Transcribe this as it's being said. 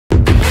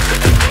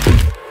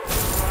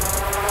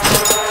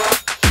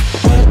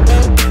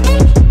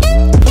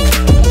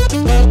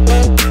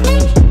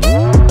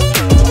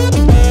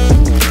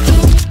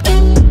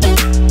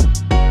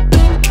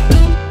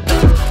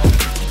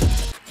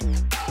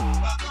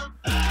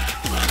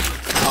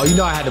Oh, you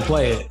know I had to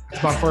play it.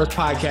 It's my first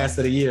podcast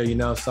of the year,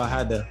 so I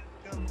had to.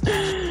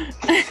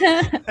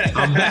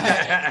 I'm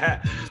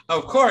back.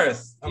 Of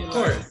course.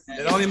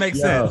 It only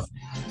makes sense.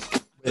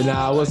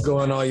 Nah, what's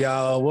going on,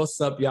 y'all? What's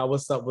up, y'all?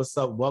 What's up?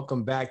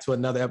 Welcome back to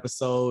another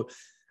episode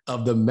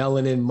of the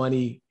Melanin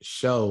Money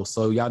Show.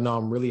 So y'all know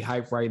I'm really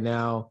hyped right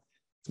now.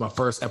 It's my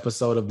first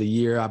episode of the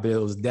year. It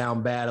was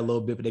down bad a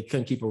little bit, but they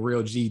couldn't keep a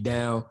real G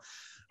down.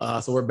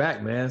 So we're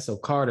back, man. So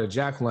Carter,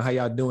 Jacqueline, how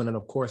y'all doing? And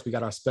of course, we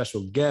got our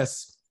special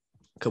guest,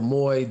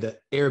 Kemoy, the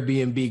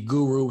Airbnb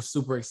guru.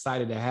 Super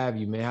excited to have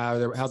you, man.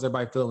 How's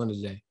everybody feeling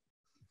today?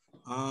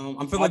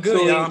 I'm feeling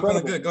good, y'all. I'm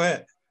feeling good. Go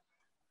ahead.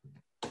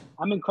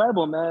 I'm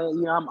incredible,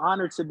 man. I'm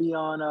honored to be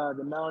on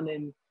the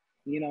Melanin,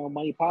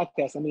 Money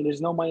podcast. I mean,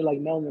 there's no money like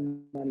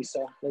Melanin money,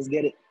 so let's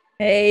get it.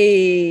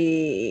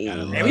 Hey,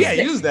 we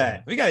gotta use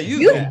that. that.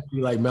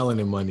 You like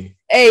Melanin money.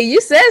 Hey, you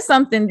said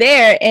something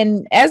there.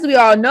 And as we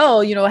all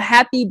know,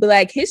 happy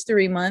Black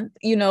History Month.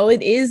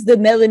 It is the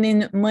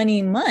Melanin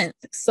Money Month.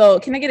 So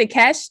can I get a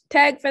cash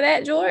tag for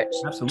that, George?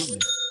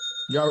 Absolutely.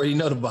 You already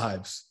know the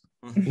vibes.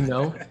 You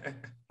know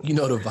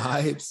the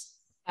vibes.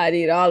 I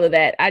need all of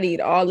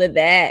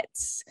that.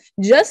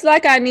 Just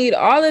like I need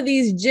all of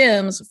these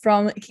gems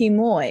from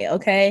Kemoy,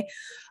 okay?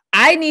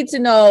 I need to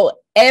know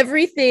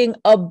everything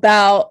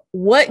about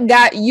what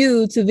got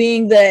you to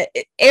being the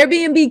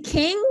Airbnb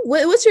king.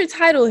 What's your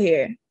title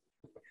here?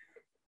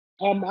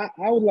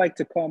 I would like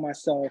to call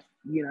myself,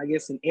 I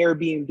guess an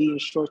Airbnb and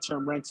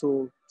short-term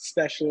rental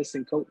specialist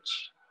and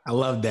coach. I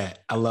love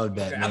that.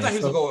 Okay, I thought he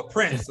was gonna go with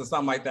Prince or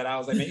something like that. I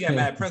was like, man, you got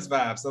mad Prince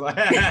vibes. So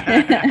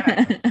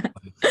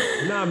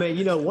Nah,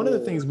 man, one of the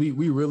things we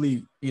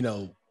really,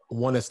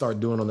 want to start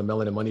doing on the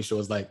Melanin Money Show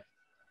is like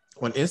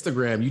on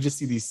Instagram, you just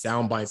see these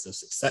sound bites of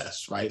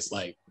success, right? It's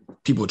like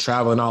people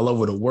traveling all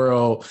over the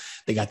world.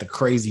 They got the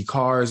crazy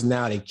cars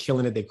now. They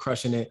killing it. They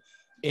crushing it.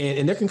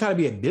 And there can kind of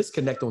be a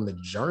disconnect on the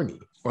journey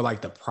or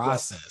like the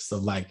process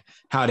of like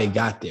how they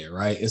got there,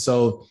 right? And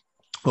so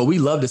what we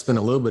love to spend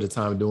a little bit of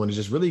time doing is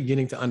just really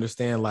getting to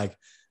understand like a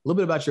little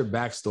bit about your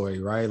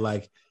backstory, right?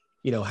 Like,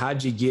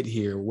 how'd you get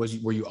here? Was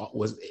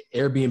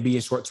Airbnb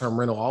and short-term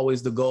rental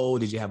always the goal?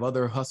 Did you have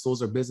other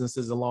hustles or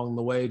businesses along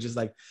the way? Just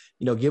like,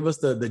 give us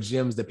the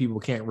gems that people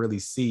can't really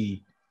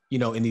see,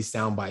 in these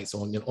sound bites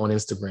on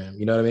Instagram.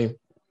 You know what I mean?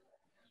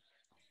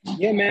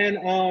 Yeah,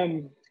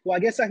 man. Well, I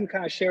guess I can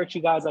kind of share with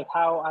you guys like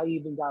how I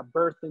even got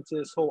birthed into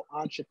this whole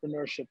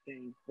entrepreneurship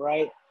thing,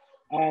 right?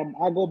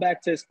 I'll go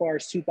back to as far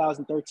as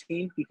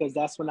 2013 because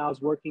that's when I was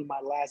working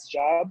my last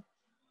job.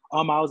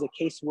 I was a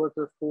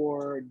caseworker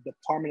for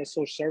Department of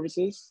Social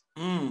Services.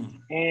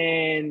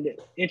 And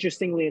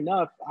interestingly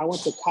enough, I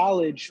went to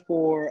college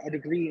for a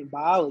degree in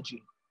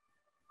biology,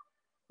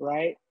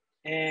 right?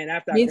 And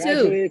after I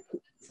graduated,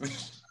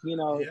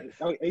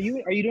 are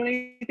you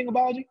doing anything in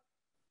biology?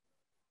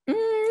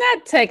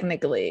 Not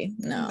technically,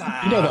 no.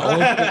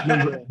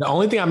 The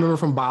only thing I remember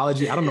from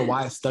biology, I don't know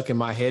why it's stuck in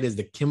my head, is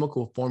the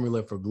chemical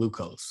formula for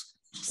glucose.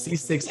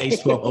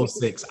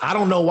 C6H12O6. I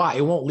don't know why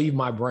it won't leave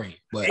my brain.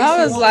 But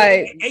I was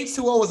like,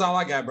 H2O was all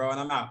I got, bro,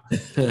 and I'm out.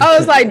 I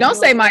was like, don't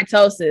say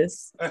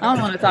mitosis. I don't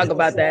want to talk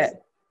about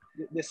that.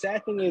 The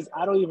sad thing is,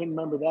 I don't even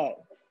remember that.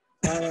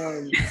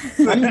 I'm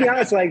gonna be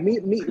honest, like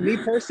me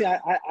personally,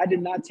 I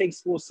did not take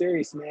school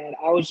serious, man.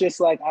 I was just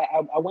like,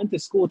 I went to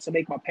school to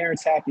make my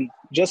parents happy,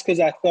 just because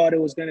I thought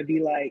it was gonna be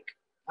like,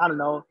 I don't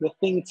know, the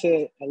thing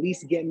to at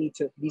least get me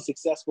to be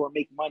successful or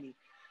make money.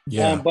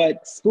 Yeah.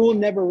 But school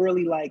never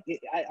really I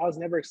was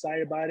never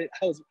excited about it.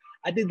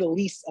 I did the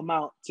least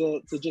amount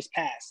to just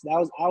pass. I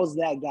was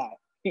that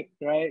guy,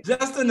 right?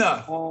 Just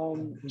enough.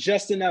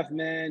 Just enough,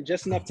 man.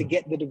 Just enough to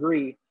get the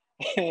degree.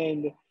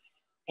 And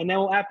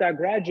then after I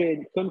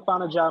graduated, couldn't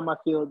find a job in my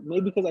field.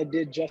 Maybe because I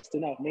did just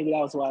enough. Maybe that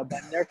was why.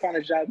 But I never found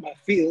a job in my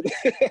field.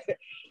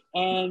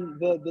 And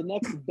the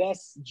next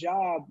best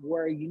job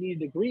where you need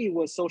a degree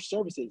was social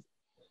services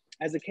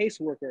as a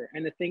caseworker.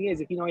 And the thing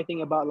is, if you know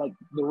anything about like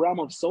the realm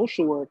of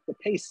social work, the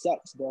pay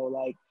sucks, bro.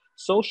 Like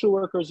social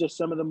workers are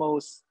some of the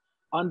most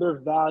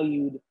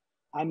undervalued,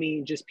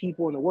 just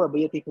people in the world, but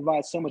yet they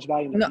provide so much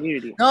value in the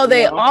community. No,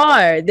 they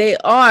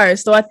are.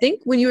 So I think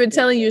when you were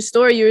telling your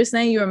story, you were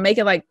saying you were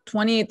making like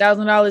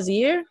 $28,000 a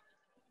year.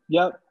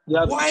 Yep.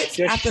 What?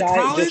 Just After shy,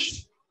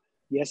 college?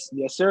 Yes,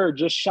 sir.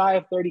 Just shy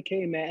of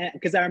 30K, man.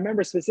 Because I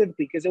remember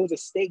specifically because it was a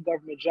state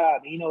government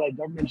job. And, like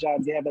government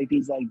jobs, they have like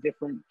these like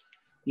different,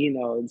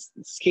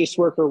 it's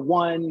caseworker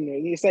one.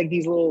 It's like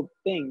these little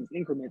things,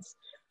 increments.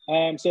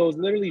 So it was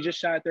literally just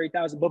shy of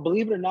 30,000. But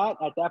believe it or not,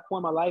 at that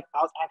point in my life,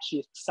 I was actually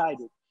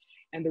excited.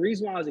 And the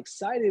reason why I was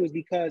excited was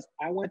because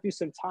I went through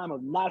some time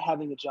of not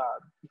having a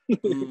job.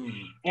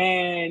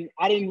 And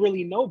I didn't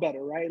really know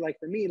better, right? Like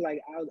for me,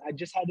 like I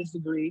just had this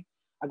degree.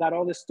 I got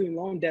all this student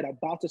loan debt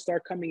about to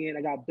start coming in.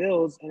 I got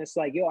bills. And it's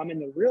like, I'm in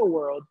the real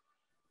world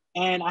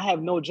and I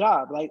have no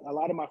job. Like a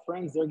lot of my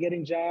friends, they're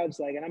getting jobs.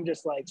 Like, and I'm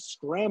just like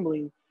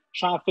scrambling,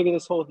 trying to figure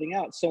this whole thing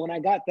out. So when I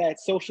got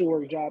that social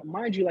work job,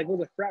 mind you, like it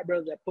was a frat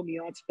brother that put me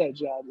onto that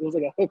job. It was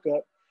like a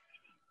hookup.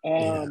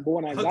 But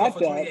when I got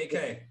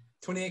that,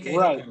 28K.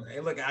 Right. Hey,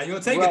 look,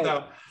 you'll take it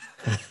though.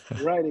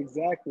 Right,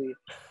 exactly.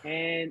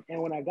 And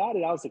when I got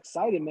it, I was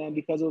excited, man,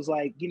 because it was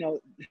like,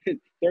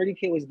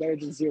 30K was better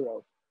than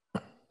zero.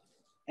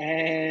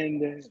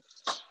 And,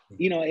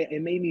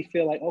 it made me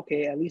feel like,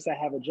 okay, at least I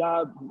have a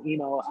job,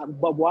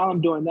 but while I'm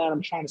doing that,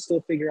 I'm trying to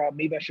still figure out,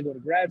 maybe I should go to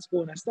grad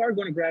school. And I started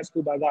going to grad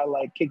school, but I got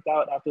like kicked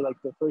out after like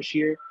the first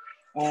year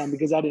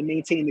because I didn't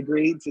maintain the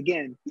grades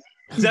again.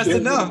 Just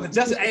enough.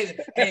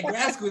 Hey,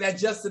 grad school, that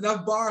just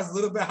enough bar is a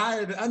little bit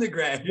higher than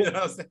undergrad. You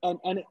know what I'm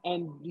saying?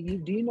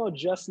 And do you know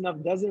just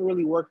enough doesn't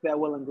really work that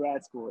well in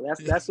grad school?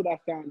 That's what I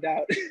found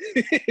out.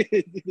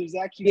 There's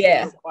actually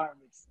some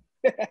requirements.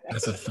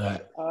 That's a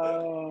fact.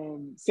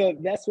 So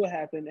that's what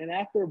happened. And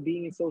after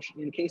being in social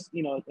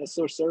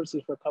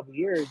services for a couple of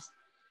years,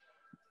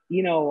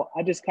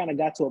 I just kind of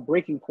got to a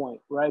breaking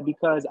point, right?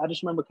 Because I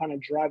just remember kind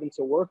of driving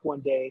to work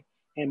one day.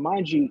 And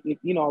mind you, a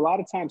lot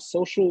of times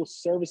social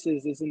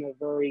services is in a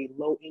very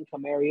low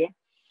income area.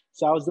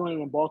 So I was doing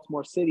it in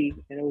Baltimore City,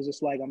 and it was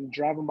just like, I'm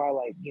driving by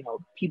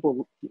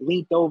people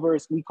leaned over.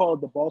 We call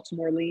it the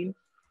Baltimore lean.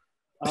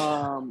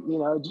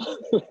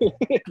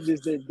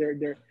 Just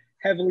they're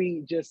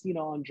heavily just,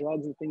 on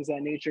drugs and things of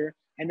that nature.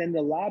 And then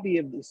the lobby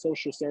of the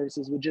social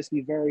services would just be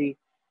very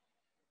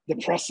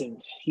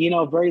depressing,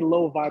 very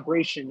low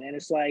vibration. And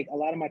it's like a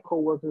lot of my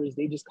coworkers,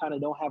 they just kind of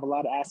don't have a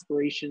lot of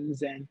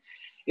aspirations. And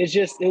it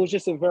was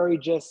just a very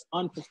just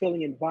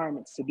unfulfilling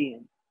environment to be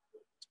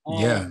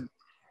in.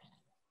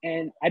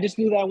 And I just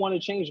knew that I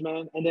wanted to change,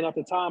 man. And then at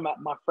the time,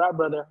 my frat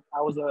brother,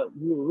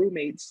 we were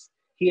roommates.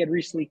 He had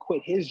recently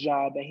quit his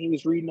job, and he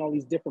was reading all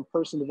these different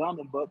personal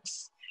development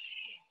books.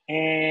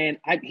 And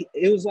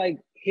it was like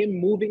him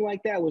moving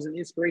like that was an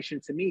inspiration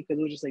to me, because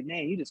it was just like,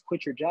 man, you just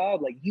quit your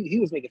job. Like he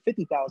was making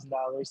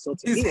 $50,000. So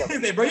to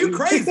me, bro, you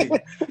crazy. He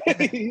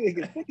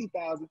making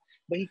 $50,000,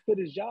 but he quit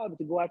his job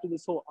to go after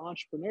this whole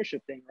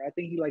entrepreneurship thing. Right? I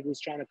think he was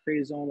trying to create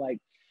his own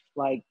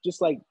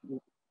just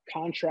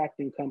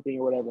contracting company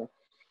or whatever.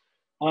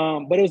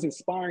 But it was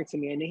inspiring to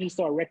me. And then he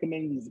started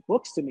recommending these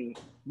books to me.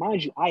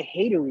 Mind you, I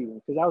hated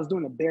reading because I was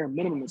doing a bare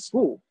minimum in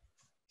school.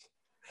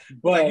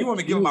 But you want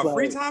me to give him my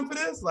free time for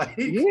this? But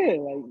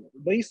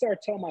he started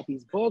talking about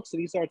these books,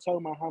 and he started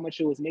talking about how much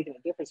it was making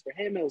a difference for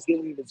him, and it was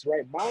giving him this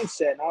right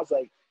mindset. And I was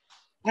like,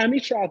 let me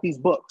try out these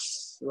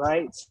books,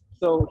 right?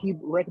 So he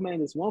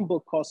recommended this one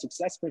book called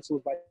Success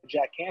Principles by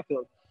Jack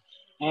Canfield.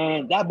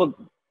 And that book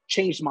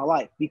changed my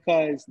life,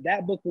 because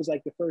that book was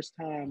like the first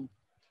time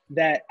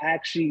that I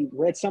actually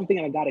read something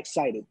and I got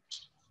excited.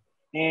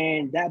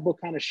 And that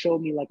book kind of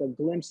showed me like a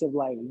glimpse of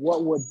like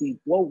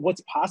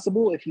what's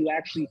possible if you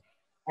actually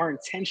are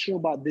intentional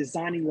about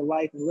designing your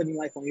life and living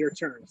life on your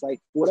terms. Like,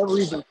 for whatever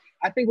reason,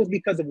 I think it was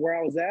because of where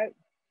I was at,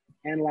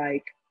 and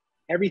like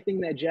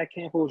everything that Jack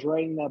Canfield was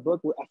writing in that book,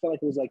 I felt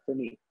like it was like for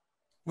me.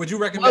 Would you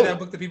recommend that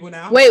book to people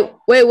now? Wait,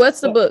 what's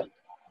the book?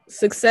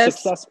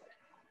 Success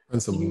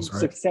Principles,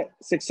 right?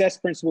 Success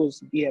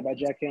Principles, by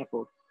Jack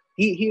Canfield.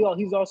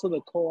 He's also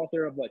the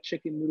co-author of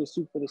Chicken Noodle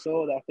Soup for the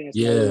Soul. I think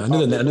I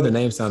knew the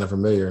name sounded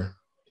familiar.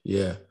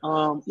 Yeah.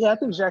 I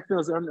think Jack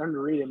Canfield's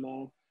underrated,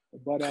 man.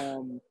 But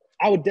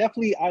I would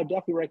definitely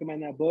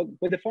recommend that book.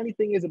 But the funny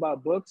thing is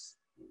about books,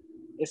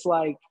 it's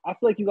like, I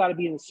feel like you got to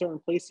be in a certain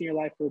place in your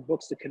life for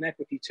books to connect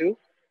with you too.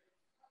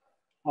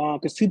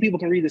 Because two people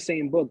can read the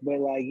same book, but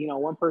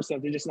one person,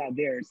 if they're just not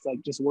there, it's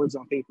like just words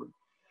on paper.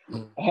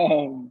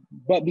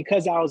 But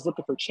because I was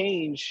looking for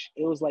change,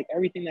 it was like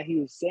everything that he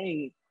was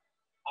saying,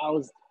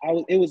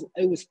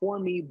 it was for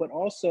me, but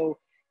also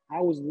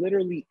I was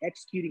literally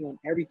executing on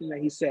everything that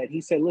he said.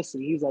 He said,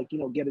 listen, he's like,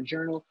 get a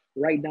journal,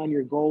 write down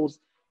your goals,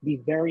 be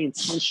very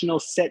intentional,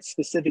 set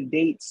specific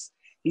dates.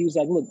 He was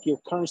like, look, your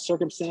current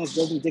circumstance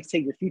doesn't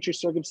dictate your future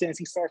circumstance.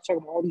 He started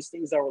talking about all these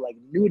things that were like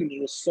new to me.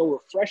 It was so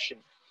refreshing.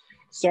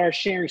 Started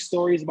sharing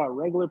stories about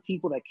regular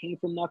people that came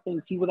from nothing,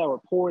 people that were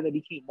poor that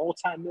became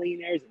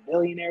multimillionaires and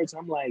billionaires.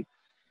 I'm like,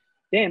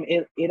 damn,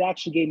 it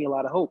actually gave me a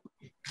lot of hope.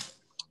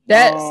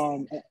 That's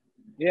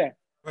yeah.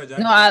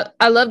 No,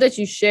 I love that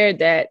you shared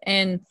that.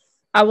 And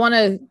I want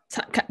to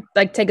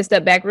take a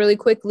step back really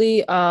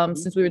quickly.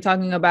 Since we were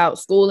talking about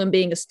school and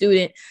being a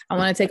student, I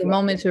want to take a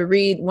moment to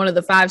read one of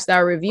the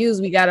 5-star reviews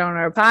we got on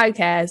our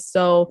podcast.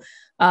 So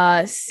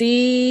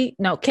KCDFZ,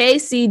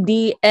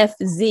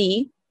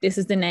 this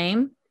is the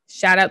name.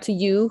 Shout out to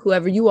you,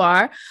 whoever you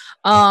are.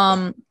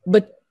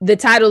 But the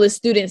title is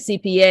Student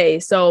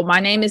CPA. So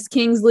my name is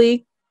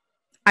Kingsley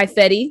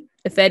Ifedi.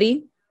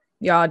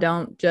 Y'all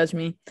don't judge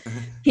me.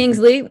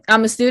 Kingsley,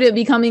 I'm a student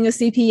becoming a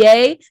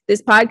CPA.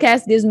 This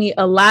podcast gives me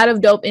a lot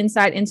of dope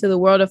insight into the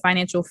world of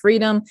financial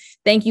freedom.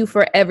 Thank you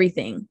for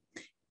everything.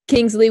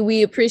 Kingsley,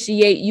 we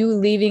appreciate you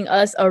leaving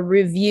us a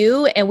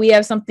review, and we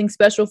have something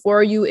special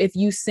for you if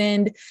you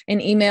send an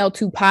email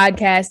to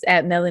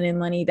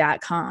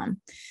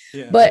podcast@melaninmoney.com.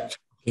 Yeah. But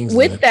Kingsley,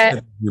 with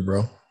that, you,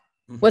 bro.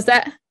 What's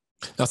that?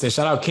 I'll say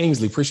shout out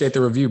Kingsley. Appreciate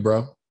the review,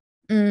 bro.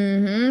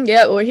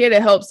 Yeah, we're here to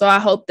help. So I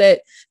hope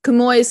that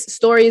Kemoy's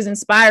story is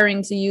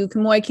inspiring to you.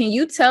 Kemoy, can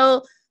you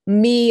tell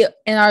me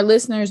and our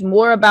listeners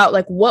more about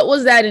what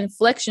was that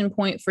inflection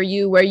point for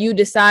you where you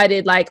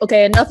decided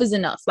okay, enough is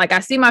enough? I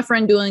see my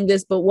friend doing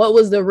this, but what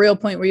was the real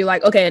point where you're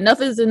like, okay,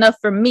 enough is enough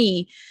for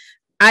me.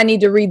 I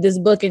need to read this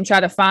book and try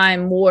to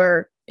find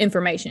more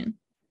information?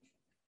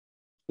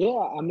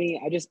 Yeah, I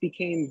mean, I just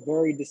became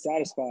very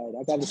dissatisfied.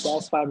 I got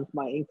dissatisfied with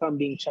my income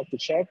being check to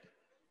check.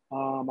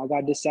 I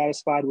got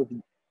dissatisfied with,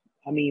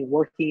 I mean,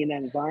 working in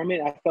that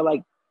environment. I feel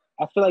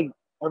like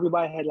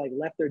everybody had like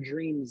left their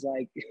dreams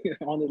like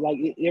on it. Like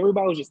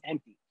everybody was just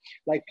empty.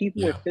 Like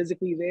people were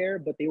physically there,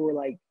 but they were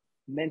like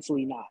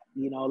mentally not.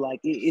 You know, like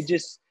it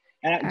just,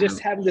 and I, just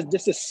having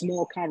just a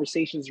small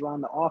conversations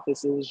around the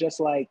office. It was just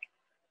like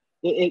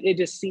it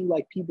just seemed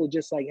like people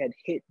just like had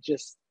hit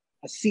just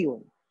a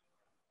ceiling.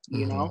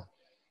 You know.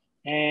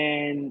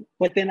 And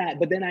but then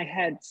I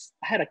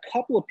had a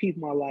couple of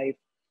people in my life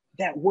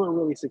that were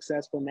really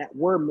successful and that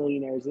were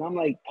millionaires, and I'm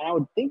like, I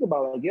would think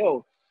about like,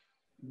 yo,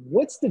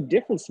 what's the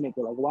difference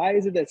maker? Like, why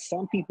is it that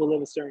some people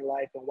live a certain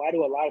life and why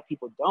do a lot of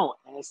people don't?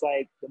 And it's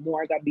like the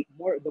more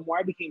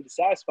I became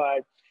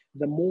dissatisfied,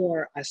 the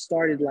more I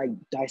started like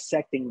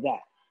dissecting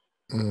that.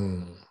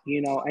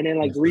 You know, and then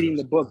like reading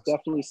the book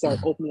definitely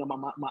started opening up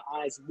my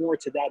eyes more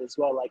to that as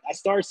well. Like I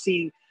started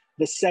seeing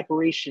the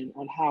separation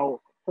on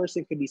how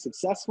person can be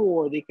successful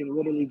or they can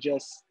literally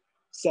just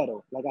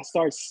settle. Like I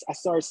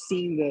start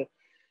seeing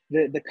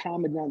the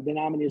common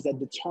denominators that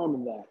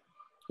determine that.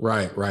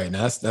 Right.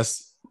 Now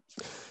that's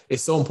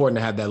it's so important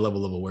to have that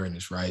level of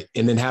awareness, right?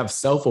 And then have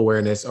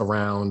self-awareness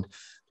around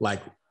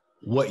like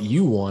what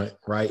you want,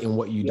 right? And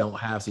what you don't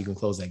have, so you can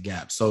close that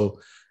gap. So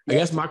I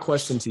guess my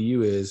question to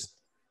you is,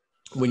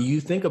 when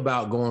you think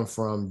about going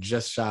from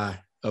just shy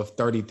of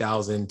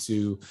 30,000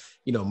 to,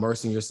 you know,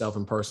 immersing yourself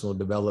in personal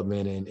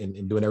development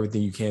and doing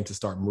everything you can to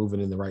start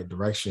moving in the right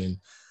direction,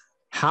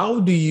 how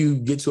do you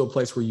get to a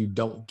place where you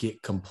don't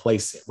get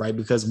complacent, right?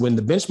 Because when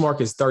the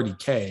benchmark is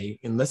 30K,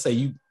 and let's say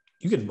you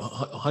could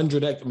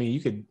 100x, I mean,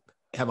 you could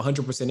have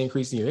 100%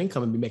 increase in your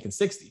income and be making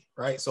 60,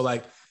 right? So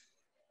like,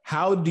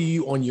 how do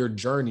you on your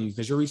journey,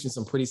 because you're reaching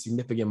some pretty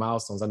significant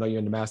milestones. I know you're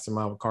in the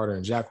mastermind with Carter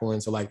and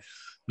Jacqueline. So like,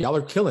 y'all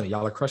are killing it.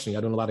 Y'all are crushing it.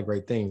 Y'all doing a lot of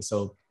great things.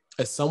 So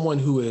as someone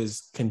who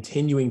is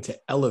continuing to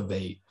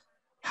elevate,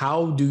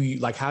 how do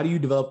you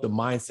develop the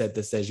mindset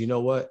that says, you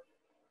know what,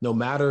 no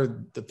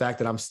matter the fact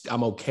that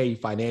I'm okay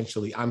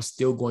financially, I'm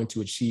still going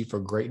to achieve for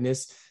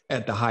greatness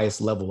at the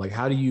highest level? Like,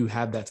 how do you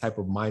have that type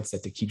of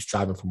mindset to keep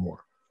striving for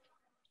more?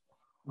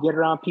 Get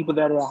around people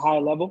that are at a high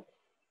level.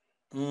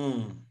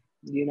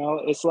 You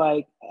know, it's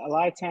like a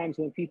lot of times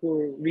when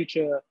people reach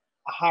a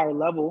higher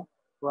level,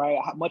 right,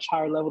 a much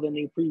higher level than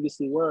they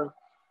previously were,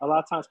 a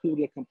lot of times people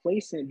get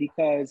complacent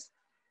because,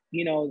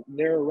 you know,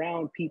 they're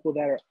around people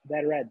that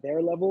are at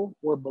their level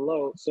or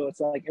below. So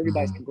it's like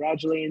everybody's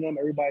congratulating them.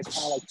 Everybody's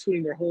kind of like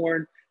tooting their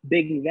horn,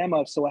 bigging them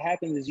up. So what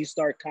happens is you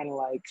start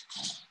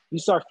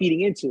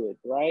feeding into it,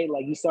 right?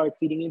 Like you start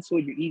feeding into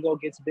it, your ego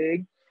gets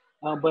big.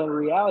 But in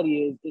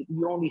reality,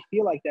 you only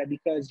feel like that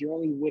because you're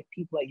only with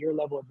people at your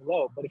level or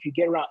below. But if you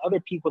get around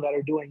other people that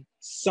are doing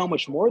so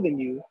much more than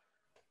you,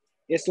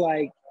 it's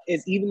like,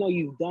 even though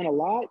you've done a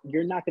lot,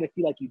 you're not going to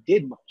feel like you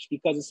did much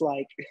because it's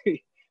like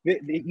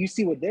you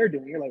see what they're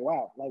doing. You're like,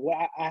 wow, like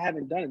well, I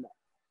haven't done enough.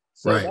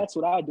 So that's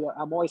what I do.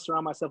 I'm always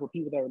surround myself with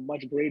people that are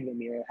much greater than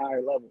me or at a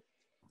higher level.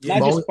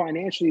 Not just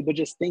financially, but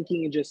just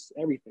thinking and just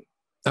everything.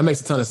 That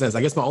makes a ton of sense.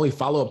 I guess my only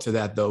follow-up to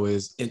that though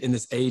is in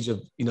this age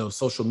of, you know,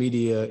 social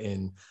media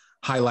and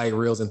highlight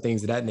reels and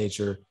things of that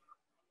nature,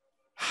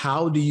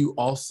 how do you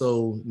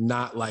also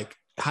not like,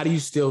 how do you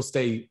still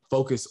stay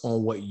focused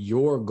on what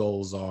your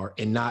goals are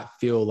and not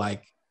feel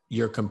like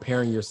you're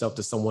comparing yourself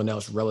to someone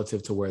else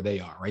relative to where they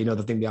are, right? You know,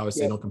 the thing they always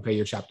say, don't compare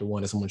your chapter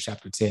 1 to someone's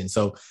chapter 10.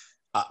 So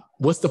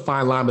what's the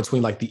fine line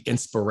between like the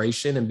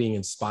inspiration and being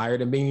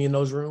inspired and being in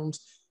those rooms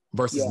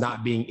versus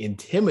not being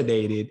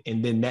intimidated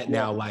and then that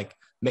now like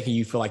making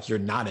you feel like you're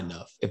not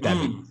enough, if that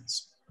makes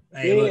sense?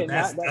 Hey, look,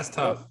 that's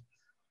tough.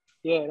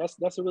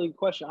 That's a really good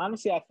question.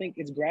 Honestly, I think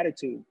it's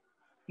gratitude,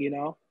 you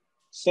know?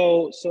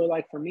 So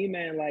like for me,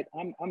 man, like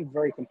I'm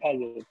very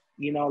competitive,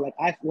 you know,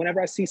 like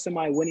whenever I see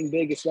somebody winning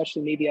big,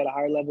 especially maybe at a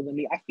higher level than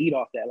me, I feed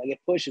off that. Like it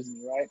pushes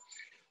me,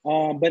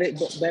 right? But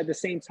at the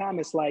same time,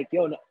 it's like,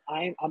 yo,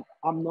 I'm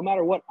no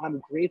matter what, I'm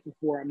grateful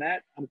for where I'm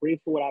at. I'm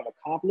grateful for what I've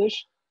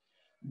accomplished,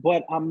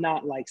 but I'm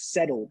not like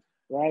settled,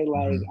 right?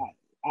 Like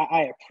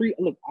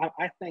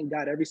I thank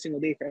God every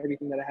single day for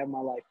everything that I have in my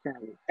life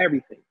currently,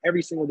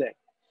 every single day.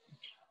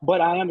 But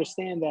I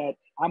understand that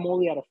I'm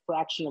only at a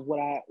fraction of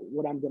what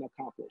I'm going to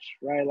accomplish,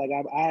 right? Like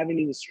I haven't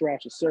even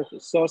scratched the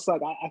surface. So it's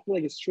like, I feel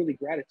like it's truly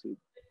gratitude.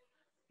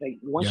 Like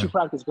once you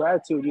practice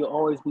gratitude, you'll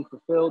always be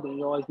fulfilled and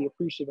you'll always be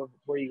appreciative of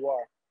where you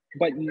are.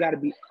 But you got to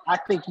be, I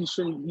think you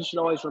should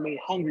always remain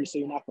hungry so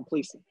you're not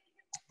complacent.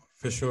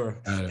 For sure.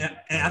 And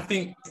I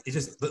think it's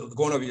just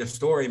going over your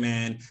story,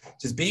 man,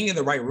 just being in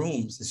the right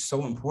rooms is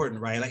so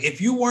important, right? Like if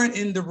you weren't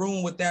in the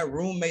room with that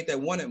roommate that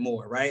wanted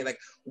more, right? Like,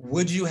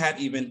 would you have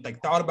even like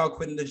thought about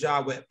quitting the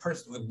job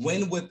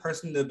when would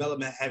personal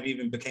development have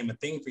even became a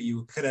thing for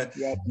you? It could have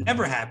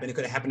never happened. It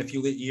could have happened a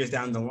few years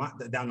down the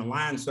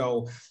line.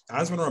 So I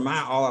just want to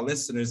remind all our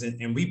listeners,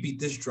 and we beat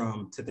this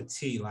drum to the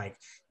T, like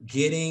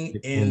getting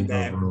in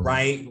that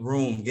right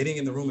room, getting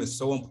in the room is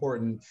so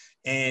important.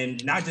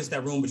 And not just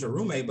that room with your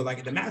roommate, but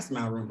like the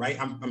mastermind room, right?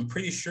 I'm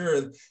pretty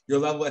sure your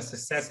level of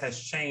success has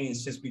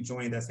changed since we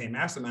joined that same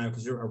mastermind,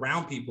 because you're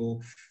around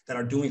people that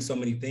are doing so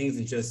many things,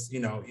 and just,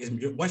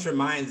 once your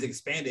mind is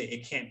expanded,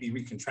 it can't be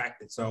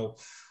recontracted. So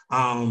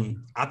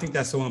I think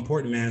that's so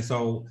important, man.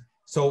 So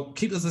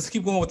let's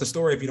keep going with the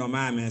story, if you don't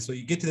mind, man. So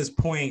you get to this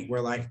point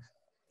where, like,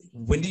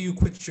 when do you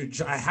quit your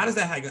job? How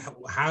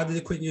did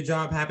it quitting your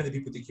job happen? Did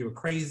people think you were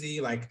crazy?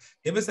 Like,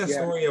 give us that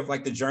story of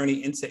like the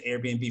journey into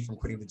Airbnb from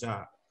quitting the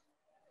job.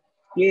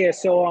 Yeah,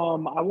 so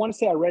I want to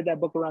say I read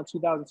that book around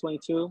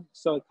 2022.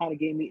 So it kind of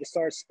it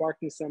started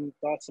sparking some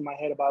thoughts in my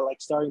head about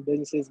like starting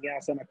businesses, getting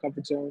outside my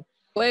comfort zone.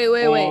 Wait.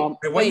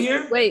 What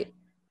year? Wait.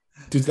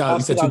 You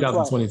said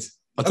 2020. That's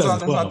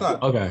what I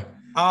thought. Okay.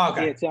 Oh,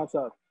 okay. Yeah,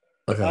 2012.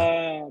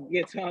 Okay.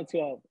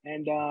 2012.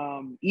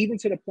 And even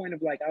to the point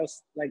of like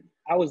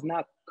I was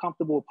not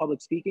comfortable with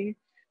public speaking,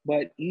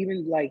 but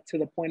even like to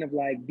the point of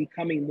like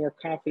becoming more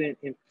confident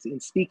in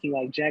speaking.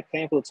 Like Jack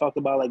Canfield talked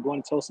about like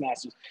going to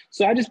Toastmasters.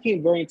 So I just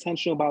became very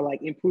intentional about like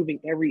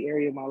improving every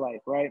area of my life,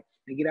 right?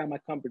 And get out of my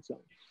comfort zone.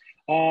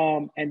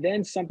 And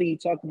then something he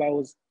talked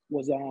about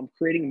was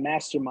creating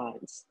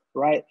masterminds,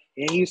 right?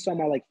 And he was talking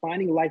about like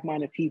finding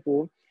like-minded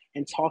people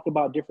and talk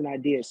about different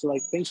ideas. So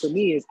like thing for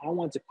me is I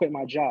wanted to quit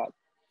my job.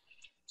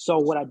 So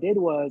what I did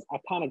was I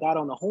kind of got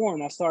on the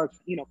horn. I started,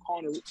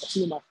 calling a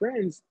few of my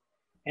friends,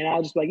 and I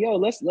was just like, yo,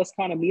 let's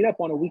kind of meet up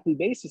on a weekly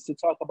basis to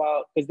talk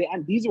about, because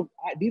these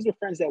are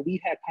friends that we've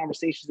had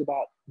conversations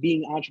about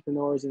being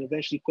entrepreneurs and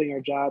eventually quitting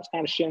our jobs,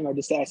 kind of sharing our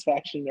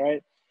dissatisfaction,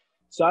 right?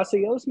 So I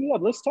said, yo, let's meet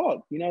up, let's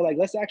talk, like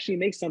let's actually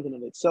make something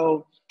of it.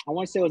 So I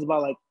want to say it was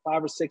about like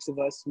 5 or 6 of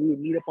us. We would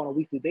meet up on a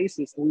weekly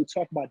basis and we would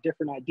talk about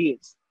different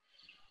ideas.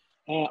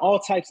 And all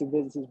types of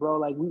businesses, bro.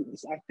 Like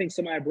I think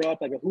somebody brought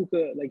up like a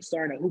hookah, like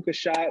starting a hookah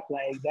shop,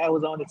 like that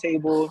was on the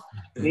table.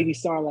 Maybe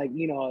starting like,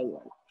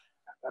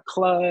 a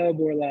club,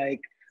 or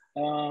like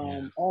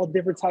all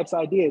different types of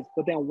ideas.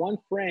 But then one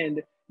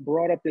friend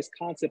brought up this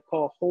concept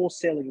called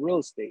wholesaling real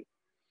estate.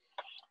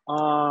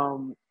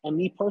 And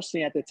me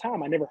personally at the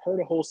time, I never heard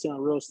of wholesaling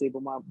real estate,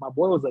 but my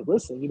boy was like,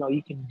 listen,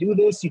 you can do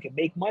this, you can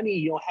make money,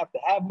 you don't have to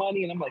have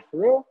money. And I'm like,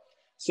 for real?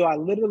 So I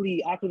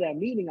literally, after that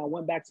meeting, I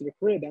went back to the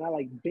crib and I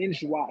like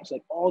binge watched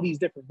like all these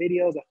different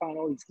videos. I found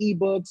all these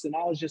ebooks and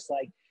I was just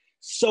like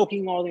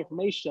soaking all the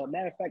information up.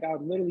 Matter of fact, I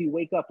would literally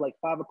wake up like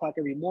 5 o'clock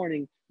every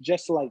morning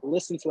just to like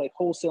listen to like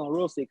wholesale and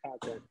real estate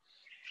content.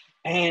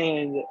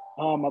 And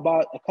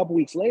about a couple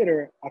weeks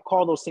later, I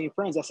called those same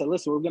friends. I said,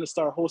 listen, we're going to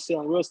start a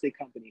wholesale and real estate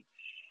company.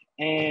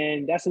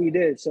 And that's what we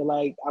did. So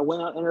like I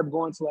ended up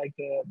going to like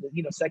the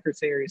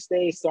Secretary of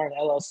State, starting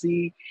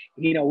LLC.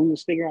 We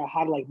was figuring out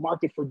how to like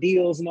market for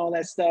deals and all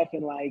that stuff.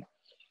 And like,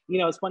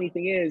 it's funny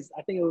thing is,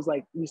 I think it was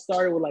like we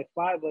started with like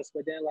 5 of us,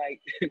 but then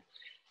like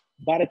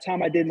by the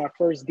time I did my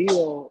first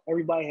deal,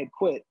 everybody had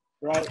quit,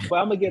 right? But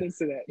I'm gonna get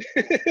into that.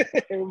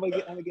 I'm gonna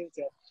get into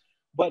that.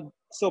 But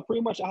so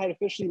pretty much I had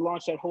officially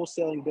launched that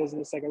wholesaling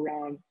business like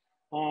around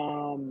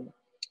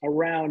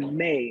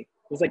May. It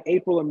was like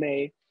April or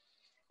May.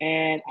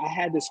 And I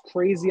had this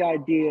crazy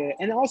idea,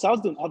 and also I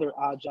was doing other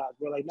odd jobs,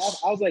 bro. Like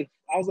I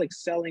was like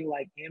selling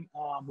like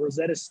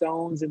Rosetta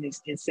Stones and these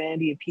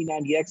Insandy and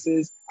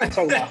P90Xs. I'm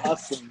talking about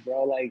hustling,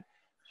 bro. Like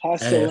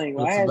hustling.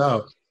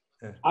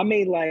 I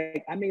made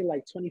like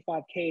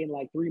 25K in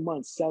like 3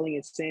 months selling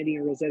Insandy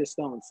and Rosetta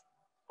Stones.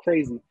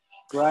 Crazy,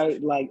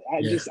 right? Like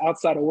just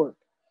outside of work.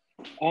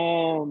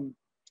 And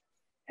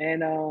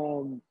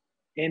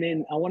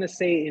then I want to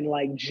say in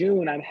like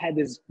June, I had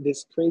this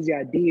crazy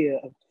idea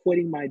of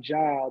quitting my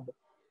job.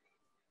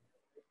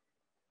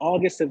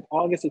 August of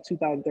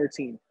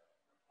 2013.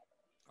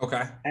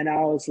 Okay. And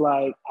I was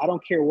like, I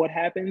don't care what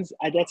happens.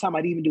 At that time,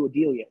 I didn't even do a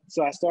deal yet.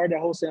 So I started a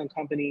wholesaling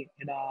company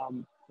in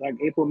like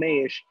April,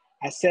 May-ish.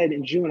 I said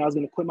in June I was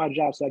going to quit my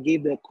job. So I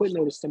gave the quit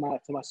notice to my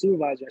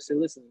supervisor. I said,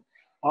 listen,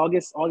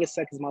 August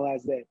 2nd is my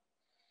last day.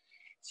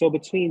 So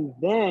between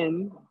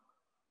then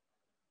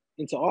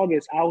into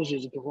August, I was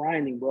just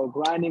grinding, bro.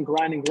 Grinding,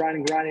 learning,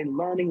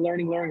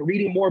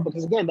 reading more,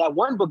 because again, that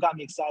one book got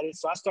me excited.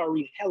 So I started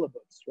reading hella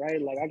books,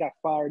 right? Like I got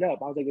fired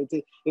up. I was like,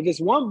 if this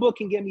one book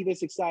can get me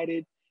this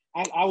excited,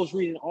 I was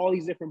reading all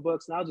these different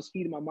books, and I was just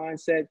feeding my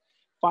mindset,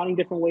 finding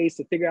different ways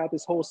to figure out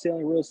this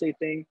wholesaling real estate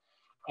thing.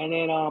 And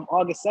then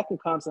August 2nd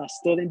comes and I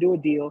still didn't do a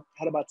deal.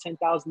 Had about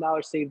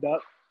 $10,000 saved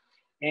up.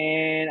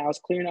 And I was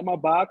clearing up my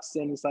box,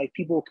 and it's like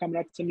people were coming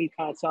up to me,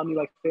 kind of telling me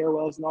like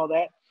farewells and all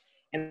that.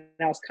 And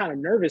I was kind of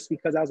nervous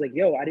because I was like,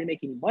 yo, I didn't make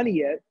any money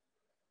yet,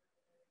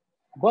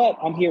 but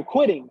I'm here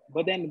quitting.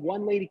 But then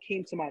one lady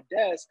came to my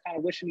desk kind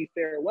of wishing me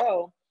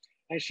farewell.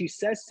 And she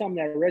said something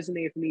that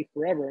resonated for me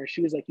forever. And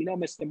she was like,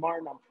 Mr.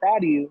 Martin, I'm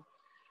proud of you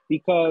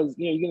because,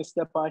 you're going to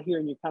step out here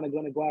and you're kind of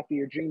going to go after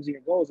your dreams and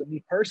your goals. And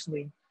me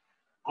personally,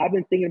 I've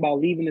been thinking about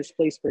leaving this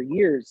place for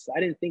years. I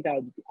didn't think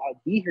I'd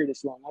be here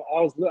this long.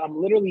 I'm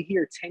literally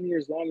here 10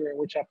 years longer in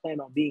which I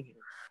plan on being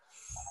here.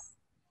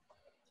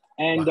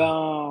 And,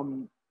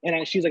 wow.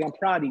 She's like, I'm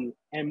proud of you.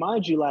 And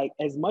mind you, like,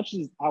 as much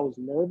as I was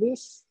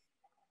nervous,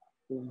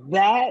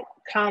 that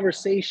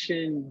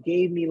conversation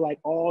gave me like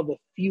all the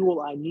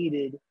fuel I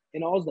needed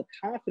and all the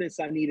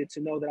confidence I needed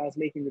to know that I was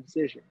making the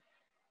decision.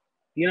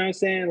 You know what I'm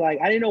saying? Like,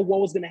 I didn't know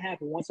what was going to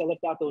happen once I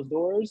left out those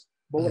doors.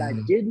 But what I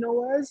did know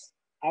was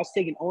I was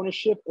taking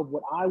ownership of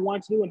what I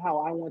want to do and how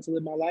I want to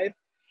live my life.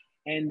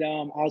 And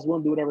I was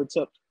willing to do whatever it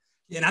took.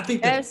 And I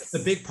think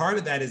the big part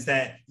of that is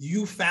that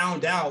you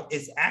found out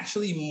it's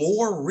actually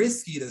more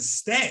risky to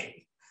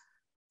stay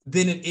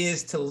than it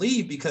is to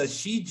leave, because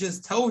she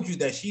just told you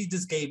that she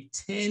just gave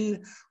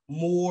 10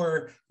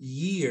 more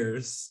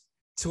years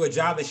to a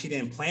job that she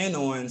didn't plan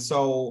on.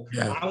 So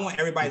I want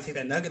everybody to take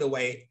that nugget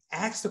away.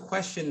 Ask the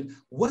question,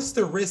 what's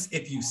the risk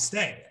if you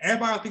stay?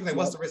 Everybody thinks like,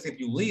 what's the risk if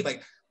you leave?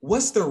 Like,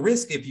 what's the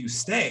risk if you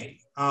stay?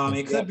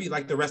 It could be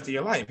like the rest of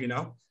your life, you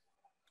know?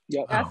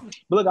 Yeah. But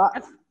look,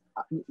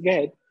 go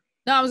ahead.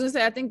 No, I was gonna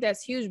say, I think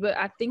that's huge, but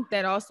I think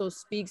that also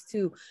speaks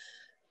to,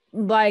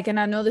 like, and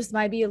I know this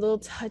might be a little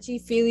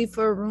touchy-feely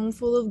for a room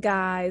full of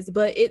guys,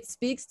 but it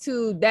speaks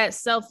to that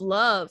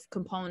self-love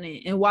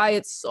component and why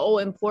it's so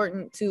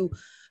important to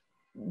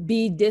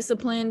be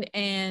disciplined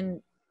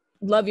and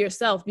love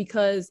yourself.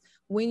 Because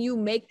when you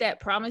make that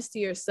promise to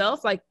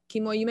yourself, like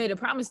Kemoy, you made a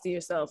promise to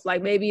yourself,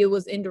 like maybe it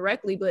was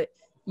indirectly, but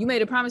you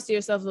made a promise to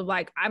yourself of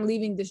like, I'm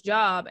leaving this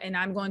job and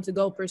I'm going to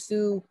go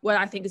pursue what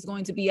I think is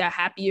going to be a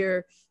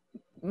happier,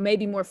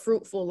 maybe more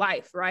fruitful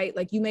life, right?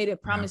 Like you made a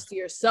promise to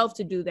yourself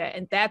to do that.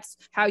 And that's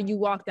how you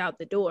walked out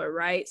the door,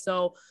 right?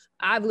 So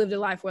I've lived a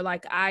life where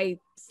like I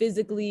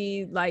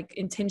physically, like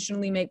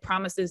intentionally make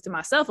promises to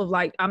myself of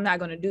like, I'm not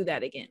going to do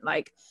that again.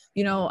 Like,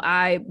 you know,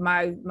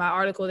 my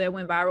article that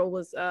went viral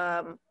was,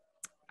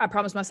 I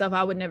promised myself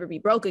I would never be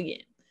broke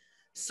again.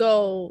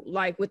 So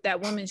like with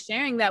that woman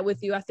sharing that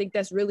with you, I think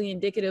that's really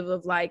indicative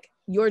of like,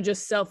 you're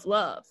just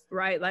self-love,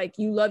 right? Like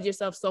you love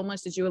yourself so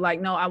much that you were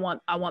like, no, I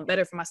want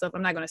better for myself.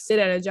 I'm not going to sit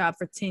at a job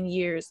for 10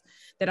 years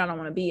that I don't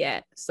want to be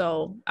at.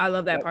 So I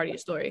love that part of your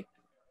story.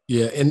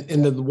 Yeah.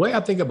 And the way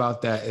I think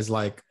about that is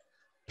like,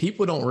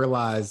 people don't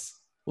realize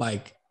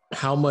like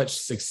how much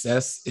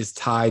success is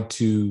tied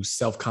to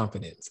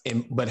self-confidence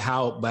but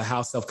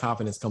how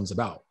self-confidence comes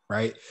about,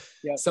 right?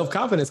 Yeah.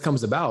 Self-confidence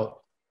comes about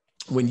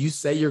when you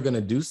say you're going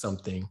to do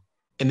something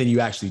and then you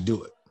actually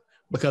do it.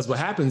 Because what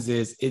happens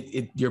is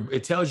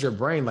it tells your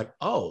brain like,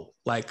 oh,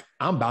 like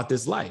I'm about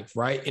this life,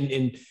 right?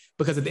 And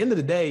because at the end of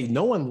the day,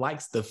 no one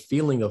likes the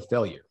feeling of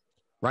failure,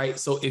 right?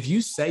 So if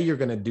you say you're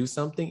going to do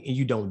something and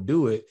you don't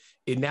do it,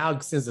 it now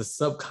sends a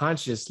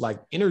subconscious like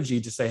energy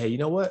to say, hey, you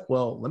know what?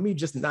 Well, let me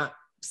just not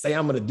say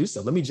I'm going to do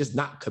something. Let me just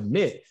not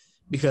commit,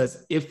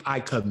 because if I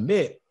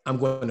commit, I'm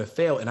going to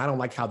fail and I don't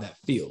like how that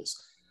feels.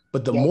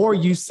 But the more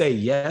you say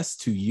yes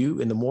to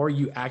you and the more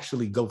you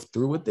actually go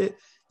through with it,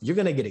 you're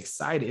going to get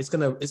excited. It's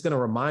going to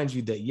remind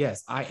you that,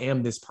 yes, I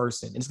am this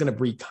person. It's going to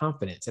breed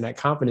confidence, and that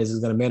confidence is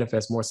going to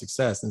manifest more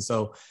success. And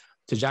so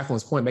to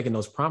Jacqueline's point, making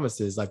those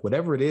promises, like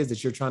whatever it is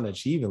that you're trying to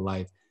achieve in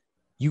life,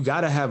 you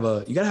got to have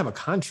a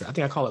contract. I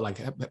think I call it like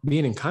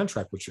being in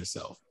contract with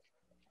yourself,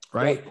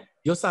 right? Yeah.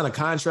 You'll sign a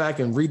contract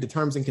and read the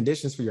terms and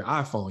conditions for your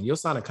iPhone. You'll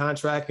sign a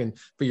contract and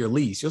for your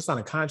lease. You'll sign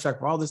a contract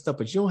for all this stuff,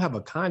 but you don't have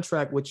a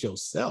contract with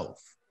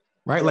yourself,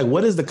 right? Like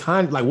what is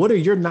what are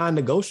your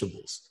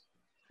non-negotiables?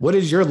 What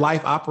is your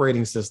life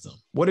operating system?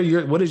 What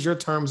is your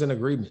terms and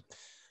agreement?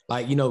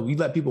 Like, you know, you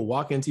let people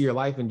walk into your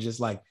life and just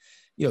like,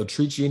 you know,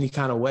 treat you any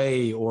kind of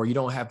way, or you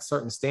don't have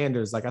certain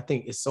standards. Like, I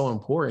think it's so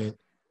important.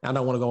 I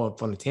don't want to go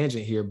on a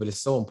tangent here, but it's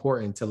so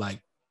important to like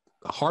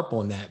harp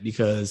on that,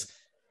 because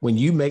when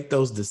you make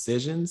those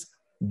decisions,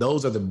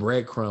 those are the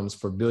breadcrumbs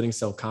for building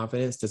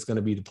self-confidence. That's going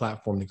to be the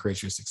platform that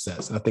creates your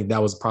success. And I think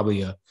that was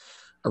probably a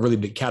really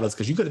big catalyst,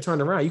 because you could have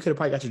turned around. You could have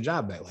probably got your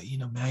job back. Like, you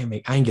know,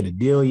 man, I ain't get a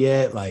deal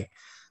yet. Like,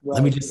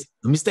 let me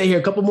stay here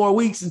a couple more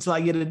weeks until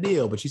I get a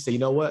deal. But you say, you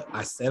know what?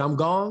 I said I'm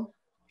gone,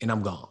 and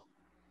I'm gone.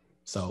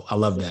 So I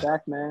love that. That's a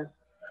fact, man.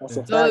 That's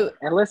a fact.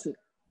 And listen,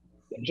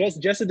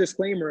 just a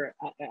disclaimer.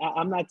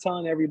 I'm not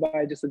telling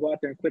everybody just to go out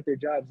there and quit their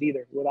jobs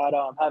either without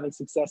having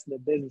success in the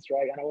business,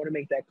 right? And I want to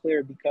make that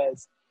clear,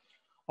 because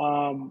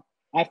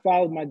I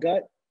followed my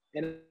gut,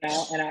 and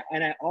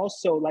I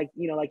also, like,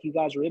 you know, like you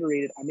guys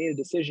reiterated, I made a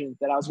decision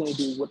that I was going to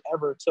do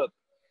whatever it took.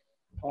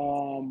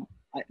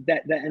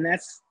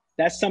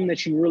 That's something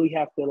that you really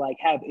have to like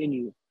have in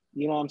you.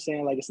 You know what I'm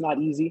saying? Like, it's not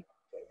easy,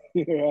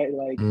 right?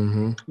 Like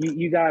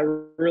you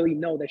gotta really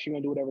know that you're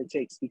gonna do whatever it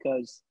takes,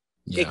 because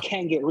it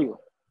can get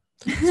real.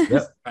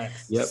 Yep.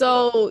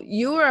 So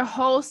you were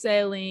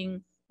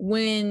wholesaling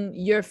when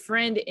your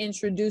friend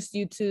introduced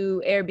you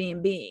to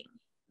Airbnb?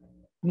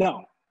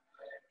 No.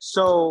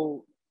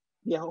 So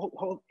yeah,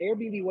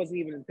 Airbnb wasn't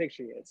even in the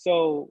picture yet.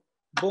 So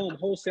boom,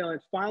 wholesaling.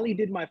 Finally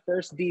did my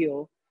first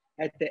deal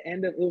at the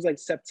end of, it was like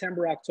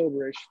September,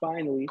 October-ish,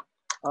 finally,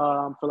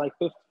 for like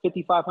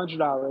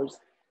 $5,500.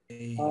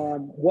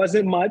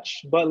 Wasn't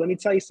much, but let me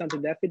tell you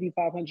something. That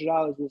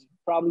 $5,500 was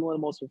probably one of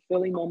the most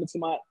fulfilling moments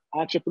of my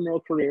entrepreneurial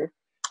career,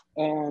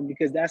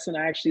 because that's when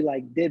I actually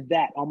like did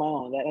that on my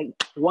own. That like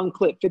one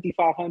clip,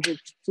 5,500,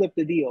 flipped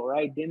the deal,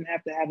 right? Didn't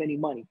have to have any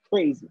money.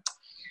 Crazy.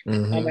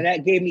 And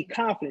that gave me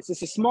confidence.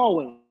 It's a small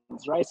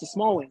wins, right? It's a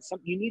small wins.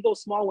 You need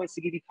those small wins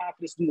to give you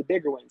confidence to do the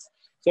bigger wins.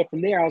 So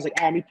from there, I was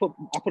like, I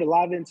put a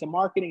lot of it into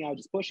marketing. I was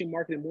just pushing,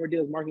 marketing more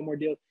deals.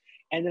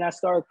 And then I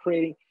started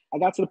creating I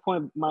got to the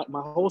point, my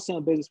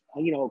wholesaling business,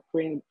 you know,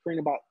 creating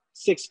about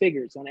 6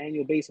 figures on an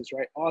annual basis,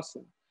 right?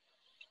 Awesome.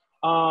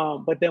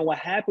 But then what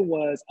happened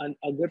was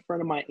a good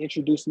friend of mine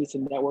introduced me to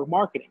network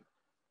marketing.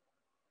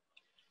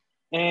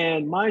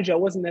 And mind you, I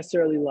wasn't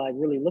necessarily like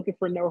really looking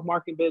for a network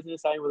marketing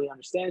business. I didn't really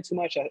understand too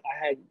much. I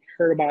had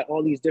heard about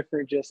all these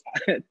different just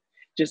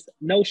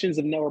notions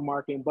of network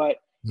marketing, but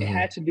it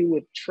had to do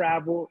with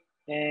travel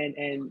and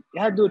it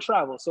had to do with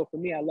travel. So for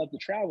me, I love to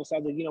travel. So I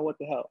was like, you know, what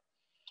the hell?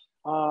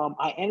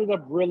 I ended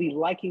up really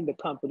liking the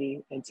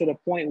company, and to the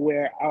point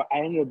where I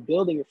ended up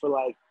building it for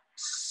like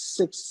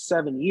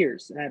 6-7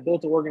 years. And I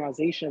built an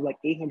organization of like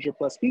 800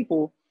 plus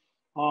people.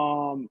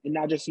 And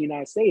not just the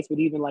United States, but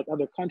even like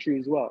other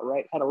countries as well,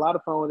 right? Had a lot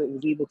of fun with it,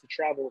 was able to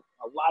travel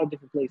a lot of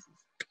different places.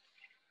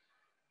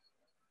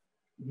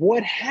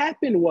 What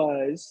happened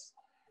was,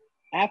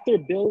 after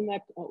building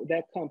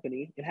that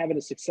company and having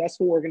a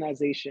successful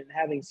organization,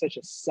 having such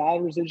a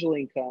solid residual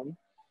income,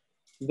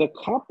 the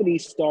company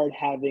started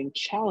having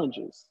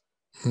challenges.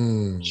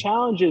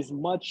 Challenges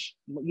much,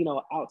 you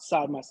know,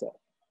 outside myself.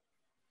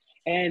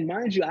 And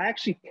mind you, I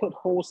actually put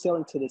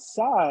wholesaling to the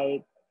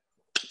side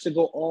to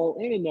go all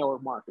in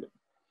network marketing.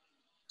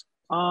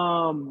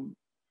 And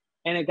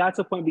it got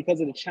to a point, because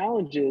of the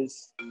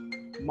challenges,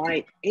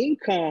 my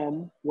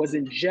income was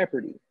in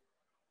jeopardy.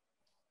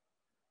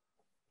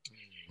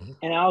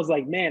 And I was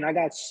like, man, I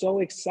got so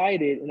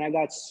excited and I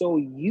got so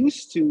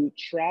used to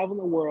traveling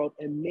the world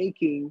and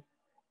making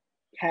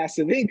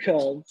passive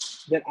income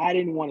that I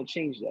didn't want to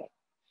change that.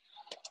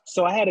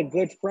 So I had a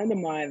good friend of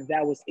mine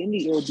that was in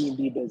the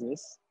Airbnb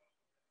business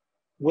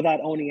without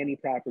owning any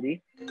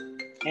property.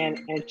 And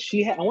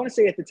she had, I want to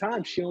say at the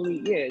time, she only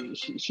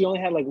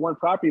had like 1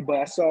 property, but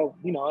I saw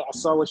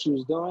what she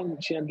was doing.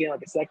 She ended up getting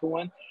like a second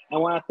one.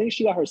 And when I think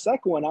she got her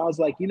second one, I was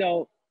like, you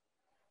know,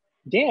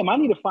 damn, I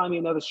need to find me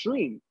another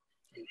stream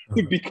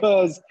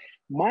because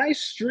my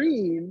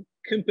stream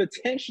can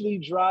potentially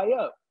dry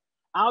up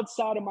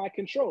outside of my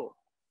control.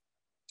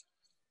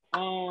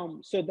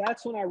 So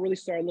that's when I really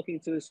started looking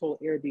into this whole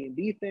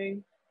Airbnb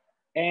thing.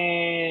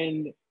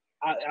 And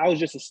I was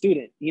just a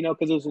student, you know,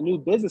 because it was a new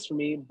business for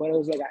me, but it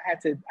was like I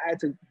had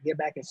to get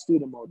back in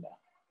student mode now,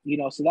 you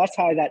know. So that's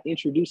how I got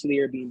introduced to the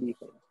Airbnb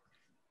thing.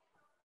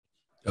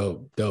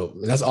 Dope.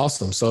 That's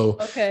awesome. So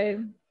okay,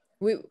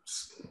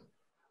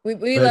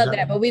 we love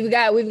that, but we've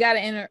got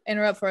to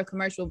interrupt for a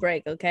commercial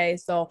break. Okay,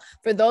 so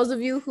for those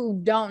of you who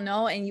don't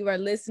know and you are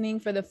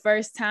listening for the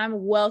first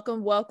time,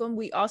 welcome.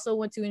 We also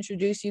want to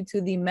introduce you to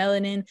the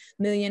Melanin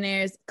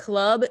Millionaires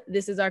Club.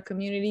 This is our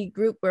community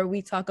group where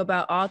we talk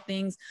about all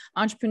things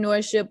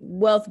entrepreneurship,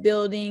 wealth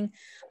building,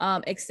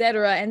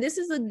 etc. And this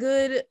is a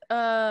good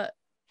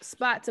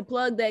spot to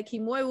plug that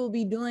Kemoy will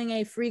be doing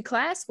a free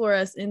class for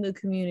us in the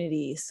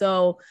community.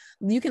 So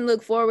you can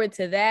look forward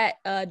to that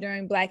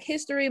during Black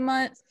History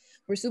Month.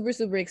 We're super,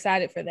 super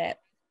excited for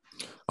that.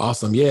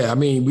 Awesome. Yeah. I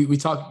mean, we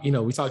talk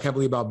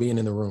heavily about being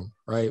in the room,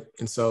 right?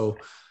 And so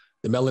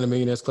the Melanin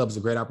Millionaires Club is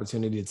a great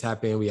opportunity to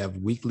tap in. We have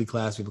weekly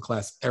class. We have a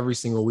class every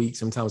single week,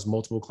 sometimes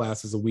multiple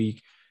classes a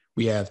week.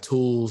 We have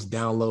tools,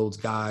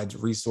 downloads, guides,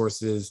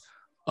 resources,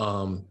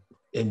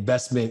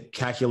 investment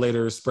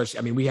calculators, spreadsheet.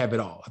 I mean, we have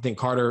it all. I think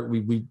Carter,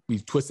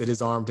 we've twisted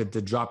his arm to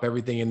drop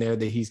everything in there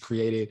that he's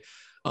created.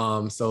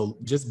 So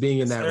just being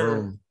in that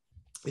room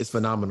is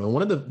phenomenal. And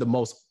one of the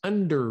most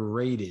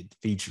underrated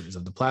features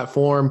of the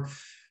platform,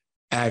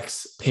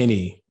 X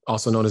Penny,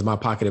 also known as My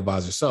Pocket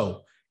Advisor.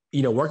 So,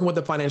 you know, working with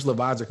a financial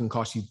advisor can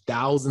cost you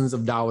thousands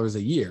of dollars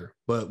a year,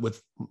 but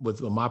with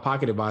My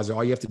Pocket Advisor,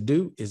 all you have to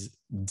do is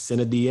send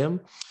a DM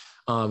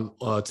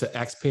to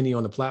X Penny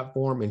on the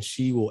platform, and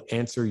she will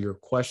answer your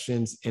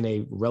questions in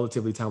a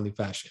relatively timely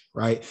fashion,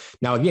 right?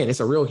 Now, again, it's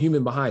a real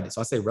human behind it.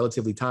 So I say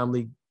relatively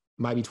timely,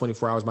 might be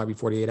 24 hours, might be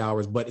 48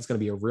 hours, but it's going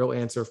to be a real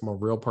answer from a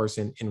real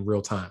person in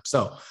real time.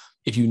 So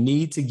if you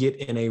need to get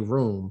in a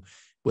room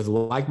with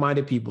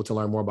like-minded people to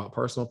learn more about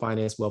personal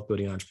finance, wealth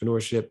building,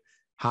 entrepreneurship,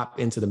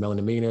 hop into the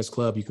Melanin Millionaires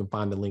Club. You can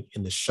find the link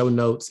in the show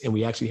notes. And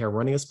we actually are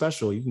running a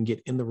special. You can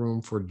get in the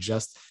room for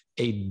just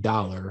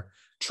 $1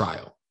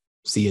 trial.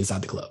 See you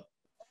inside the club.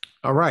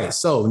 All right.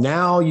 So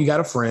now you got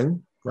a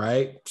friend,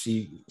 right?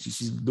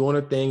 She's doing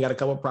her thing, got a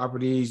couple of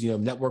properties, you know,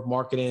 network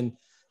marketing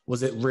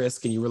was at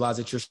risk, and you realize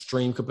that your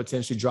stream could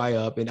potentially dry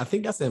up. And I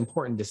think that's an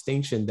important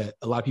distinction that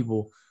a lot of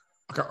people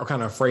are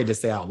kind of afraid to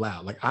say out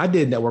loud. Like I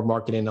did network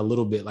marketing a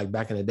little bit, like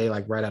back in the day,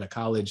 like right out of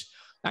college.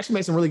 I actually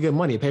made some really good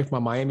money. It paid for my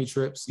Miami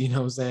trips, you know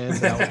what I'm saying?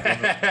 So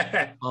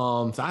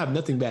I have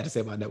nothing bad to say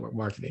about network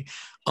marketing.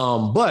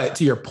 But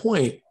to your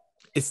point,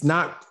 it's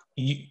not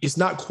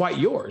quite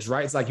yours,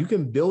 right? It's like you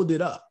can build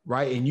it up,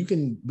 right? And you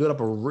can build up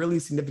a really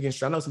significant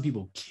stream. I know some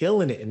people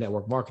killing it in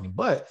network marketing,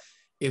 but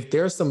if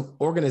there's some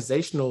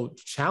organizational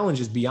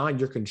challenges beyond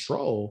your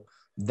control,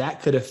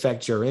 that could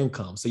affect your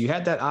income. So you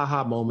had that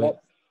aha moment,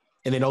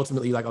 and then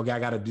ultimately you're like, okay, I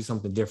got to do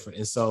something different.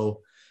 And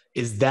so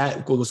was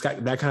that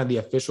kind of the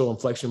official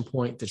inflection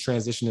point to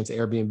transition into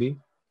Airbnb?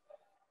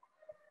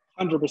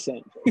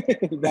 100%.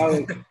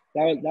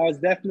 That was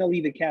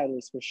definitely the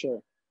catalyst for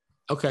sure.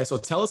 Okay, so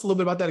tell us a little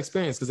bit about that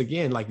experience, because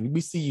again, like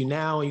we see you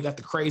now, you got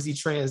the crazy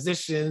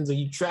transitions, and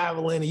you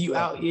traveling, and you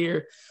out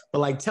here. But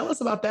like, tell us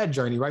about that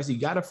journey, right? So you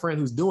got a friend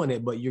who's doing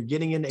it, but you're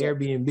getting into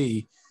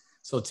Airbnb.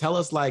 So tell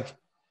us, like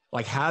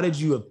how did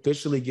you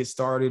officially get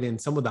started, and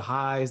some of the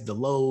highs, the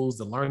lows,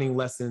 the learning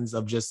lessons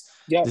of just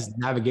this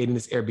navigating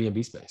this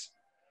Airbnb space?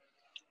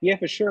 Yeah,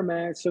 for sure,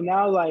 man. So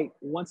now, like,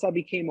 once I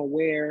became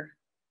aware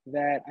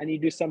that I need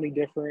to do something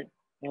different,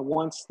 and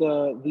once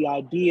the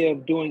idea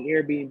of doing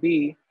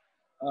Airbnb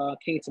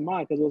came to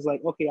mind, because it was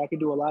like, okay, I could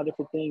do a lot of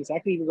different things. I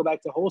could even go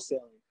back to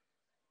wholesaling,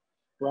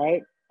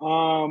 right?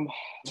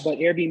 But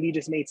Airbnb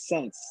just made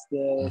sense.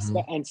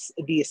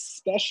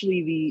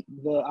 Especially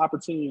the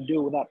opportunity to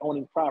do it without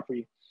owning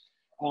property.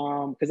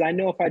 Because I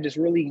know if I just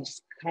really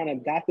just kind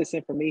of got this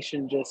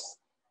information just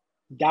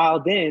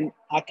dialed in,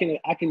 I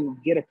can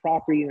get a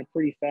property in a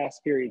pretty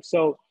fast period.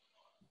 So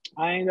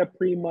I ended up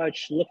pretty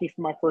much looking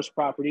for my first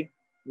property,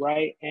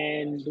 right?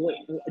 And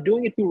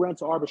doing it through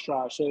rental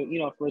arbitrage. So,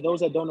 for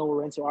those that don't know what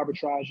rental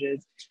arbitrage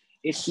is,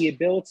 it's the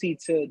ability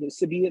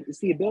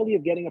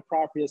of getting a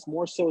property that's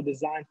more so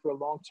designed for a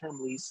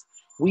long-term lease.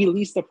 We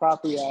lease the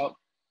property out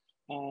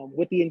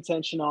with the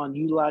intention on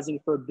utilizing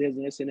it for a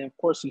business. And then of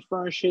course you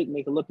furnish it,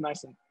 make it look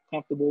nice and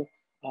comfortable.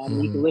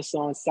 You can list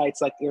on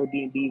sites like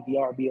Airbnb,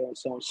 VRBO, and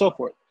so on and so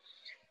forth.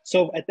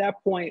 So at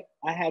that point,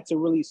 I had to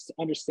really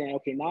understand,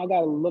 okay, now I got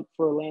to look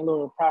for a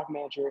landlord or property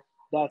manager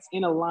that's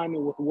in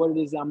alignment with what it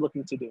is I'm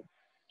looking to do,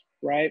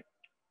 right?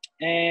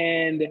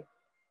 And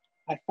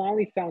I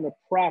finally found a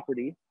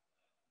property,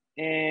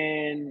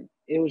 and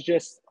it was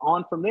just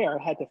on from there.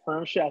 I had to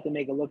furnish it, I had to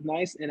make it look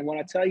nice. And when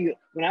I tell you,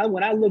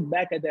 when I look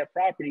back at that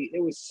property,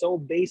 it was so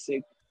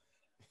basic,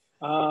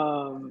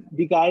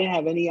 because I didn't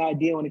have any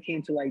idea when it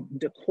came to like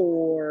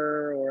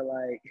decor or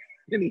like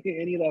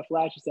any of that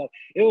flashy stuff.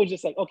 It was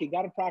just like, okay,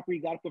 got a property,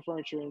 got to put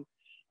furniture in.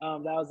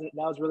 That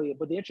was really it.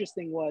 But the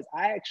interesting was,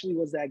 I actually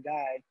was that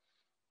guy.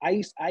 I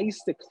used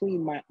to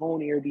clean my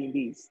own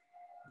Airbnbs,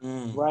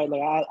 right?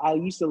 Like I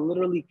used to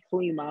literally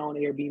clean my own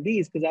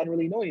Airbnbs because I didn't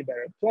really know any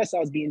better. Plus, I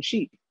was being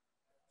cheap.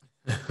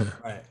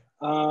 Right.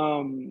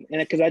 And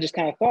because I just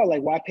kind of thought,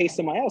 like, why pay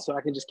somebody else so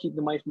I can just keep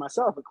the money for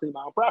myself and clean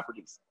my own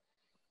properties?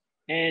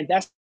 And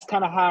that's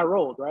kind of how I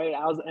rolled, right?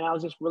 I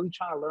was just really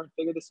trying to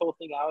figure this whole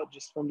thing out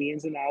just from the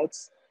ins and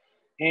outs.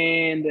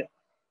 And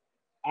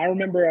I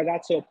remember I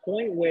got to a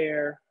point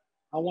where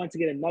I wanted to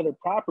get another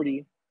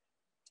property,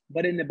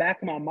 but in the back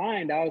of my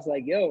mind, I was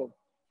like, yo,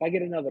 if I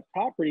get another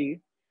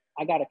property,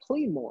 I got to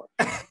clean more.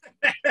 But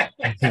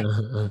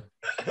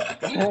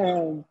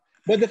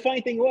the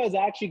funny thing was,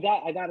 I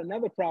got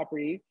another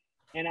property,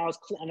 and I was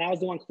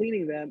the one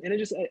cleaning them. And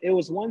it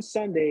was one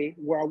Sunday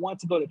where I wanted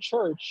to go to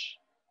church,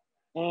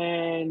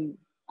 and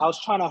I was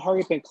trying to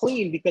hurry up and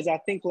clean because I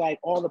think like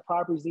all the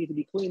properties need to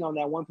be cleaned on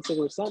that one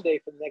particular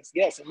Sunday for the next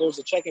guest. And there was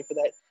a check-in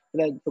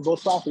for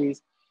both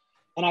properties.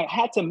 And I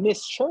had to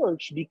miss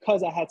church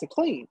because I had to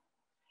clean.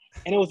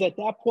 And it was at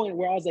that point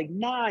where I was like,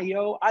 nah,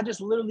 yo, I just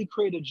literally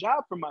created a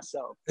job for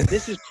myself.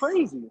 This is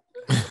crazy.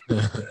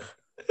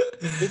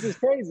 This is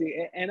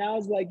crazy. And I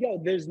was like,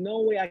 yo, there's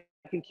no way I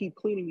can keep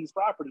cleaning these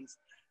properties.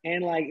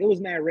 And like, it was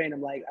mad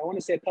random. Like, I want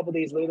to say a couple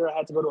days later, I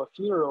had to go to a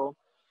funeral,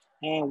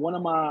 and one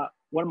of my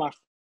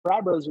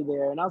frat brothers were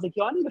there. And I was like,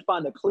 yo, I need to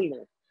find a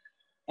cleaner.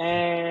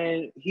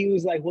 And he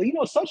was like,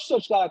 well, such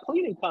got a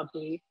cleaning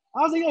company.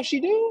 I was like, yo,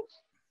 she do?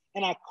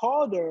 And I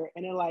called her,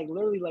 and then like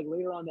literally like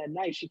later on that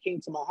night, she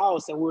came to my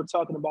house, and we were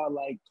talking about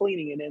like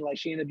cleaning, and then like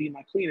she ended up being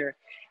my cleaner.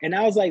 And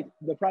I was like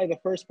probably the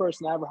first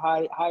person I ever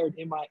hired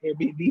in my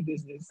Airbnb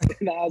business.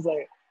 And I was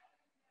like,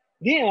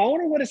 damn, I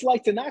wonder what it's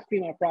like to not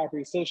clean my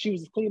property. So she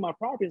was cleaning my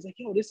property. It's like,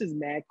 yo, this is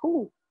mad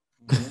cool.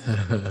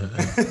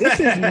 This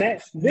is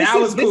mad.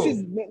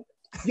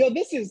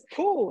 This is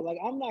cool. Like,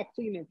 I'm not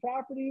cleaning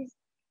properties,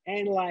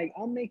 and like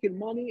I'm making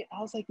money. I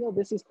was like, yo,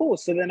 this is cool.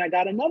 So then I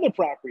got another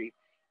property,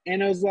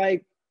 and it was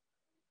like,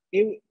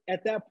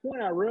 at that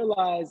point I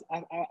realized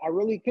I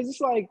really, because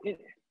it's like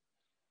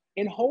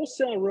in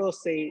wholesale real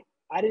estate,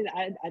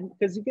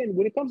 because again,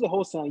 when it comes to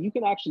wholesaling, you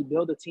can actually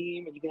build a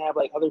team, and you can have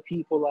like other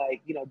people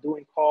like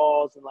doing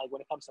calls, and like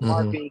when it comes to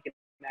marketing, you can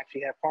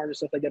actually have partners,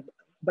 stuff like that.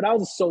 But I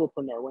was a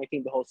solopreneur when it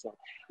came to wholesale.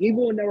 Even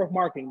with network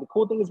marketing, the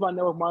cool thing is about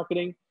network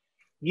marketing,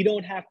 you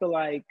don't have to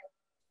like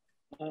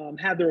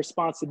have the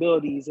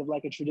responsibilities of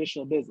like a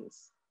traditional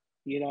business,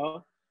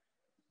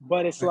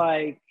 but it's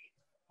like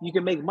you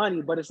can make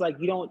money, but it's like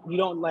you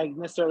don't like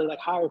necessarily like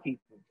hire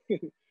people.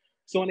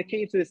 So when it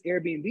came to this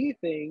Airbnb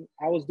thing,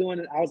 I was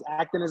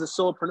acting as a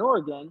solopreneur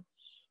again,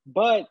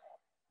 but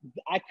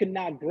I could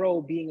not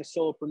grow being a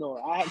solopreneur.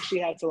 I actually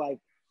had to like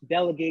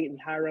delegate and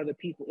hire other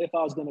people if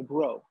I was going to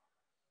grow.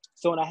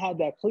 So when I had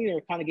that cleaner,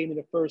 it kind of gave me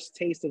the first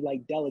taste of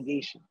like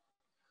delegation.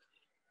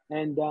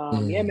 And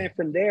yeah, man,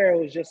 from there,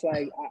 it was just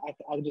like,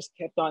 I just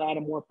kept on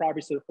adding more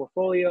properties to the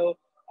portfolio.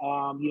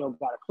 Got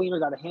a cleaner,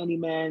 got a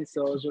handyman.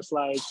 So it was just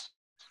like,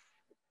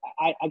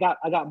 I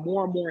got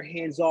more and more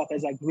hands off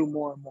as I grew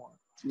more and more,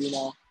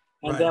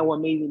 And then what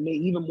made it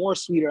even more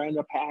sweeter, I ended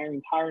up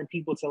hiring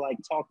people to like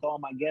talk to all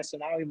my guests.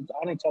 And I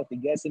don't talk to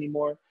guests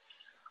anymore.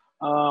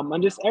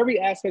 On just every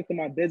aspect of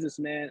my business,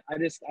 man.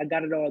 I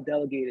got it all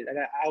delegated.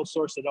 I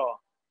outsourced it all.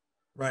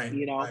 Right.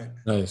 You know. Right.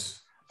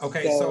 Nice.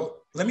 Okay, so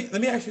let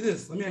me ask you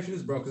this.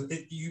 Bro,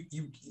 because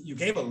you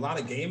gave a lot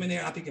of game in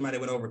there. I think it might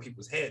have went over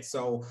people's heads.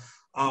 So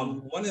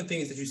one of the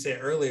things that you said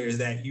earlier is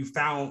that you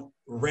found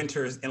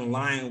renters in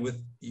line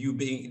with you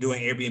doing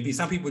Airbnb.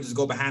 Some people just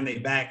go behind their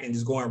back and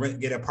just go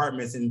and get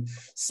apartments and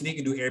sneak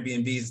and do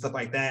Airbnbs and stuff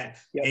like that.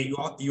 Yep.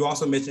 And you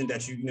also mentioned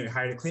that you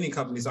hired a cleaning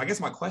company. So I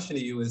guess my question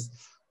to you is,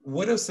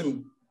 what are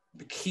some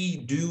key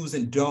do's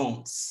and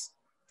don'ts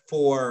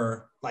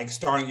for like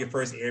starting your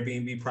first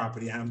Airbnb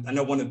property? I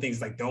know one of the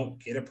things, like,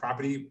 don't get a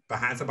property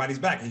behind somebody's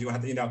back, because you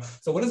have to,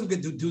 so what are some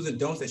good do's and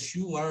don'ts that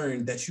you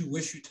learned that you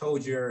wish you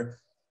told your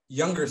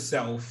younger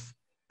self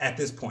at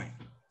this point?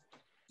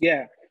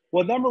 Yeah,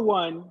 well, number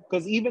one,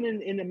 because even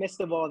in the midst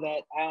of all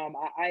that,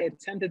 I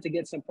attempted to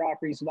get some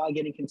properties without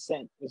getting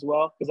consent as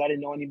well, because I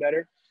didn't know any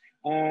better.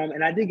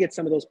 And I did get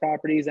some of those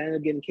properties. I ended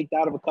up getting kicked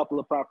out of a couple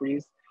of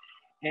properties.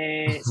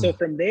 And so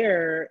from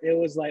there, it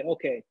was like,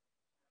 okay,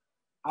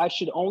 I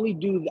should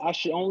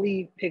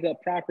only pick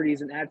up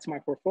properties and add to my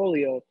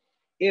portfolio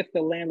if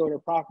the landlord or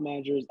property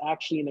manager is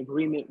actually in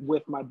agreement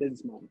with my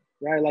business model,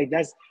 right? Like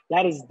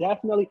that is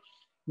definitely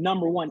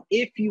number one.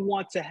 If you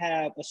want to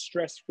have a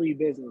stress-free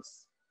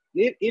business,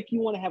 if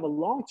you want to have a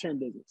long-term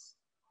business,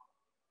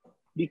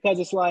 because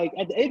it's like,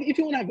 if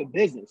you want to have a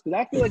business, because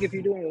I feel like if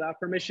you're doing it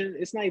without permission,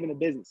 it's not even a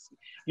business.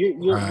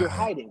 You're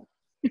hiding.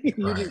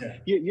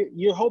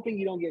 You're hoping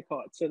you don't get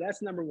caught. So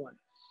that's number one.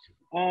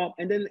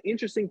 And then the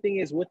interesting thing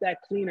is with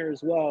that cleaner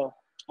as well,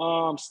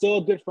 still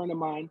a good friend of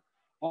mine.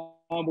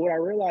 But what I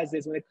realized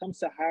is when it comes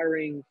to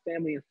hiring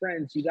family and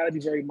friends, you got to be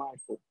very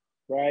mindful,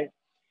 right?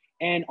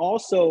 And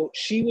also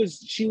she was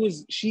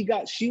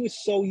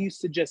so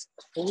used to just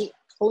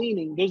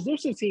cleaning. There's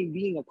between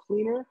being a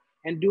cleaner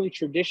and doing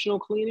traditional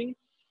cleaning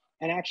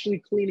and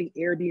actually cleaning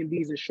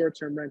Airbnbs and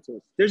short-term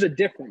rentals. There's a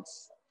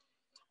difference.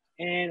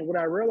 And what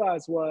I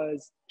realized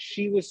was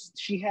she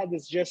had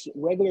this just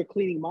regular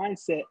cleaning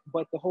mindset,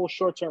 but the whole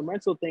short-term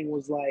rental thing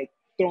was like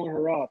throwing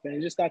her off. And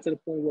it just got to the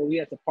point where we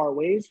had to part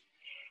ways.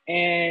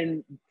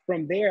 And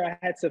from there, I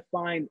had to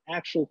find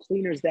actual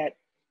cleaners that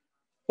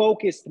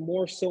focused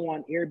more so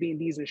on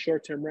Airbnbs and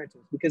short-term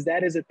rentals, because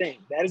that is a thing.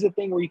 That is a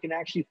thing where you can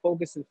actually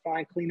focus and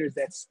find cleaners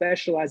that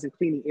specialize in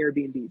cleaning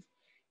Airbnbs.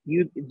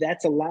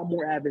 That's a lot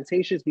more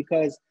advantageous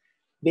because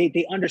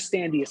they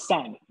understand the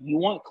assignment. You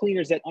want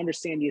cleaners that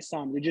understand the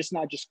assignment. They're just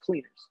not just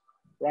cleaners,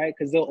 right?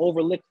 Because they'll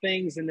overlook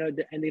things and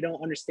they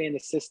don't understand the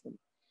system.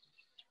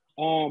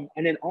 And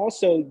then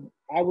also,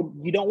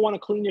 you don't want to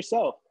clean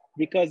yourself,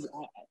 because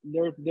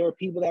there are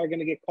people that are going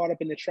to get caught up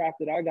in the trap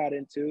that I got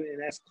into,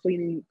 and that's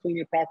cleaning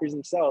properties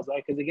themselves,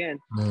 right? Because again,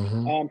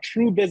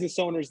 true business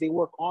owners, they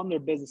work on their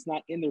business,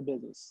 not in their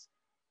business,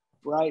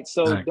 right?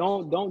 So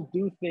don't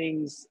do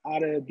things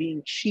out of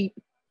being cheap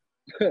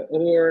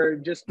or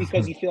just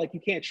because you feel like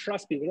you can't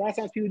trust people. A lot of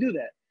times people do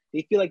that.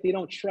 They feel like they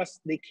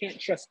can't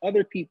trust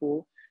other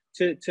people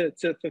to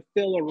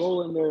fulfill a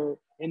role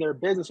in their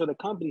business or the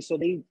company, so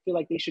they feel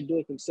like they should do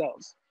it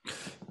themselves.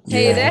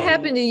 Hey, that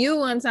happened to you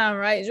one time,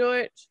 right,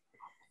 George?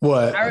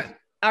 What?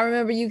 I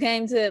remember you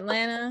came to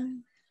Atlanta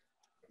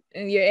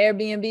and your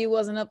Airbnb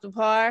wasn't up to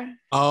par.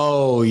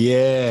 Oh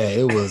yeah,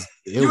 it was.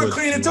 You were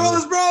cleaning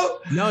toilets, bro?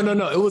 No.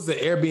 It was the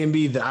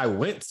Airbnb that I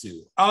went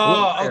to.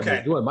 Oh,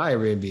 okay. It was my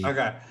Airbnb.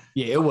 Okay.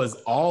 Yeah, it was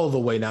all the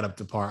way not up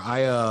to par.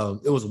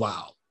 It was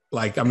wild.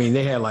 Like, I mean,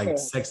 they had like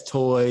sex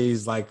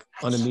toys like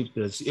underneath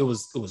it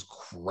was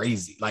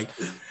crazy. Like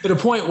to the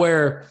point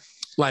where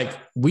like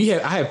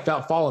I had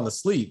fallen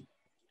asleep,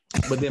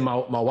 but then my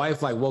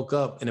wife like woke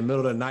up in the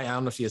middle of the night. I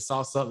don't know if she had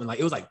saw something. Like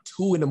it was like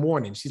 2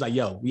 a.m. She's like,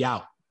 "Yo, we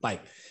out.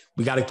 Like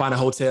we got to find a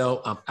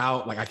hotel. I'm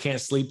out. Like I can't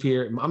sleep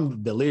here.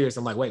 I'm delirious."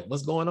 I'm like, "Wait,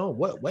 what's going on?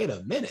 What? Wait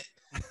a minute."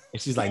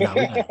 And she's like, "No,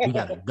 we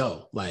gotta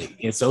go." Like,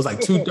 and so it was like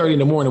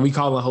 2:30 in. We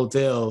called the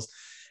hotels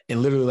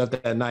and literally left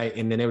that night.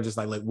 And then they were just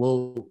like, we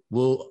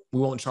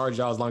won't charge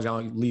y'all as long as y'all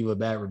don't leave a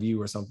bad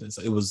review or something.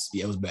 So it was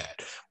bad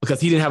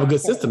because he didn't have a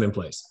good system in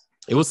place.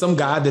 It was some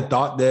guy that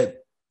thought that,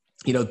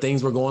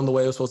 things were going the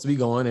way it was supposed to be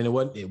going, and it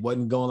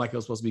wasn't going like it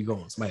was supposed to be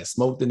going. Somebody had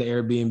smoked in the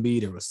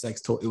Airbnb. There was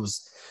sex toy.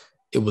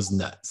 It was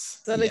nuts.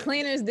 So the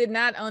cleaners did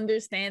not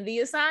understand the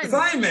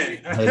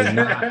assignment. They did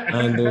not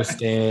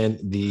understand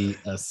the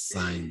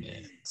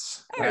assignment.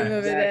 I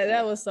remember that.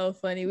 That was so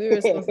funny. We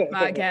were supposed to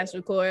podcast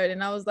record,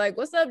 and I was like,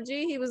 "What's up,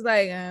 G?" He was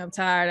like, "I'm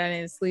tired. I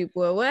didn't sleep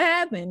well." What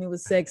happened? It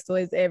was sex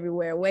toys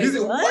everywhere. Wait,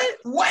 what?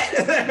 What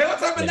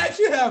type of night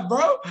you have,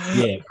 bro?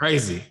 Yeah,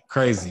 crazy.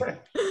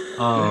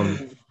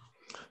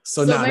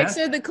 So now make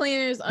sure the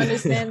cleaners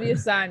understand the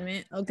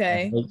assignment.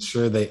 Okay. Make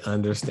sure they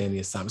understand the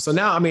assignment. So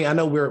now, I mean, I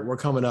know we're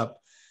coming up,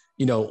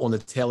 on the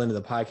tail end of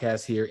the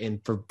podcast here.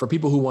 And for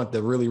people who want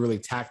the really, really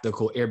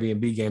tactical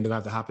Airbnb game, they're gonna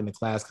have to hop into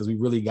class because we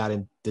really got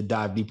to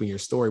dive deep in your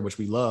story, which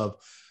we love.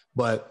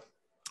 But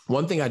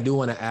one thing I do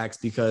want to ask,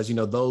 because,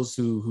 those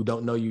who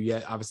don't know you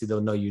yet, obviously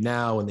they'll know you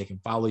now and they can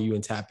follow you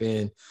and tap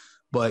in.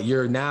 but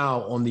you're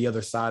now on the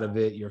other side of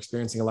it. You're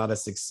experiencing a lot of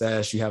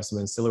success. You have some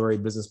ancillary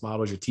business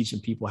models. You're teaching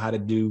people how to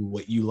do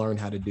what you learned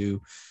how to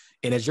do.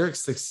 And as your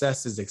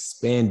success is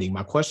expanding,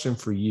 my question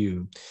for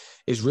you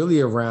is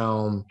really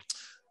around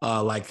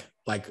like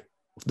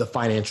the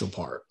financial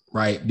part,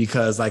 right?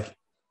 Because like,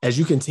 as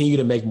you continue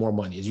to make more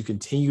money, as you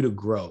continue to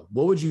grow,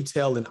 what would you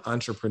tell an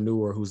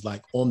entrepreneur who's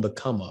like on the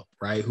come up,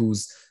 right?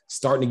 Who's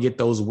starting to get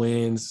those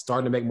wins,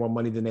 starting to make more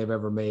money than they've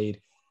ever made?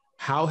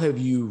 How have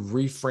you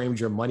reframed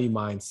your money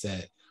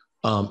mindset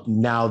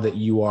now that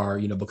you are,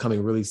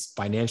 becoming really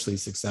financially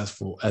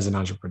successful as an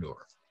entrepreneur?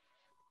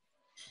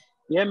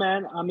 Yeah,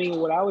 man. I mean,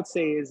 what I would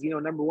say is,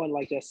 number one,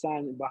 like that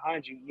sign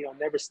behind you,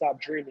 never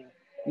stop dreaming.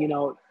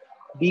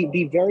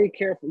 Be very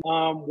careful.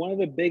 One of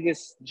the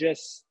biggest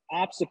just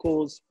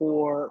obstacles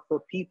for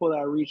people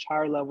that reach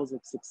higher levels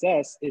of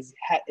success is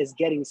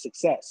getting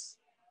success,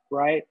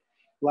 right?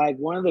 Like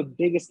one of the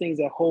biggest things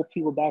that hold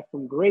people back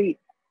from great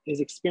is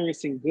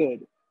experiencing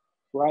good,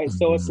 right? Mm-hmm.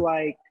 So it's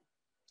like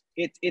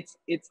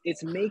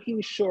it's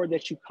making sure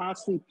that you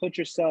constantly put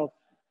yourself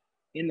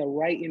in the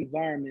right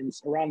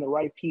environments around the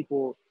right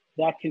people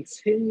that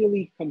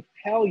continually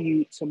compel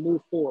you to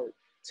move forward,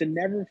 to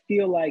never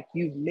feel like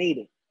you've made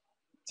it,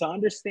 to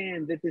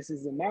understand that this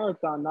is a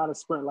marathon, not a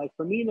sprint. Like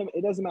for me,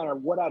 it doesn't matter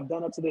what I've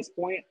done up to this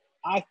point.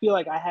 I feel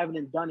like I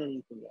haven't done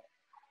anything yet.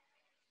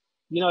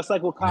 It's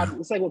like what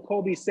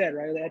Kobe said,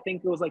 right? I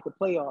think it was like the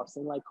playoffs,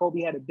 and like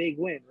Kobe had a big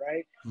win,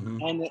 right?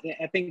 Mm-hmm. And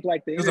I think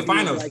like it was the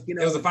finals. Like, it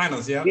was the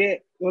finals, yeah. Yeah,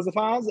 it was the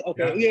finals.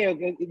 Okay, yeah,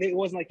 it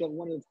wasn't like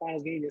one of the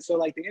finals games. So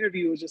like the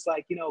interview was just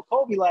like,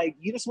 Kobe, like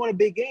you just won a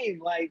big game,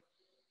 like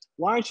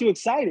why aren't you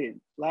excited?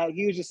 Like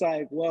he was just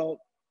like, well,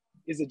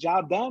 is the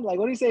job done? Like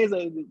what do you say? Is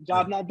the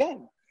job not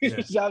done?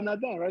 The job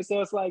not done, right?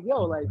 So it's like,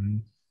 like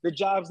the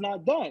job's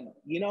not done.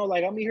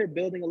 Like I'm here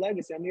building a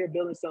legacy. I'm here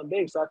building something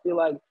big. So I feel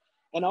like,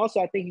 and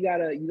also I think you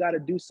gotta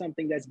do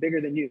something that's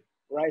bigger than you,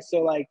 right?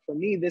 So like for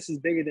me, this is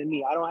bigger than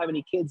me. I don't have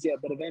any kids yet,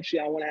 but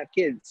eventually I want to have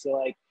kids. So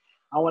like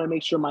I want to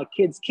make sure my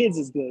kids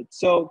is good.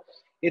 So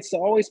it's to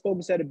always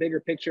focus at a bigger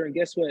picture. And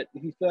guess what?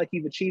 If you feel like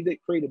you've achieved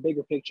it, create a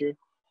bigger picture.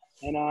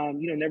 And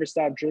never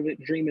stop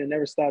dreaming and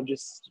never stop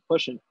just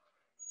pushing.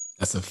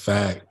 That's a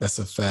fact.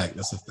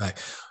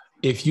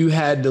 If you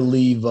had to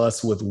leave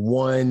us with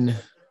one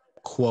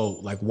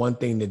quote, like one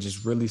thing that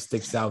just really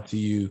sticks out to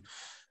you,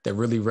 that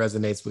really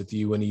resonates with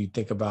you when you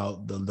think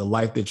about the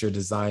life that you're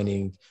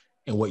designing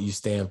and what you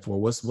stand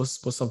for,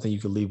 what's something you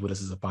could leave with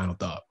us as a final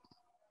thought?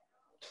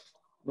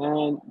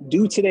 Man,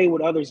 do today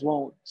what others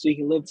won't, so you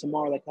can live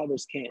tomorrow like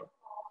others can.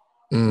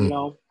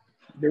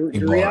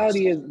 The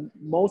reality is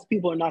most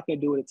people are not going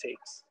to do what it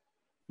takes.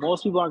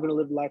 Most people aren't going to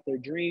live the life of their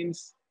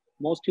dreams.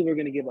 Most people are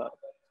going to give up.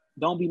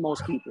 Don't be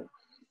most people.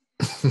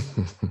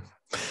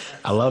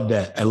 I love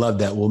that.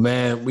 Well,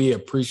 man, we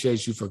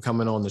appreciate you for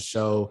coming on the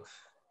show,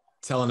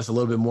 telling us a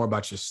little bit more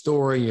about your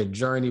story, your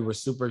journey. We're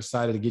super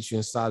excited to get you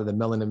inside of the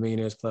Melanin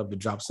Millionaires Club to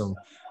drop some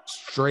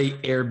straight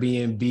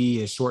Airbnb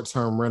and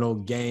short-term rental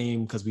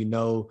game, because we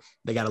know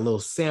they got a little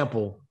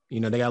sample. They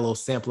got a little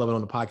sample of it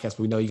on the podcast, but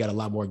we know you got a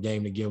lot more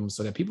game to give them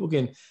so that people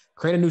can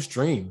create a new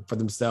stream for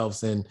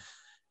themselves in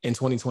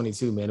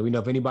 2022, man. We know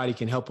if anybody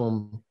can help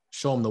them,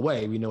 show them the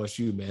way, we know it's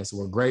you, man. So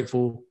we're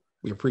grateful.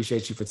 We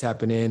appreciate you for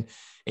tapping in.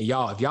 And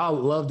y'all, if y'all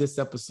love this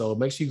episode,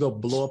 make sure you go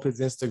blow up his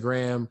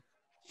Instagram,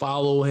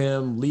 follow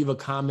him, leave a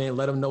comment,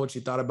 let him know what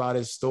you thought about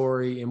his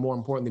story. And more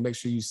importantly, make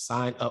sure you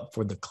sign up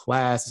for the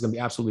class. It's going to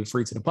be absolutely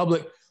free to the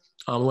public.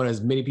 We want as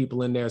many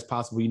people in there as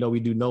possible. We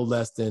do no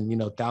less than,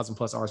 1,000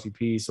 plus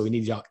RSVPs. So we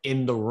need y'all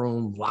in the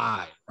room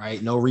live,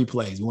 right? No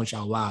replays. We want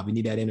y'all live. We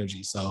need that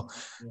energy. So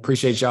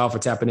appreciate y'all for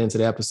tapping into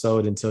the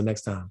episode. Until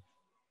next time.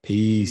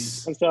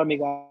 Peace. Thanks for having me,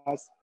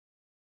 guys.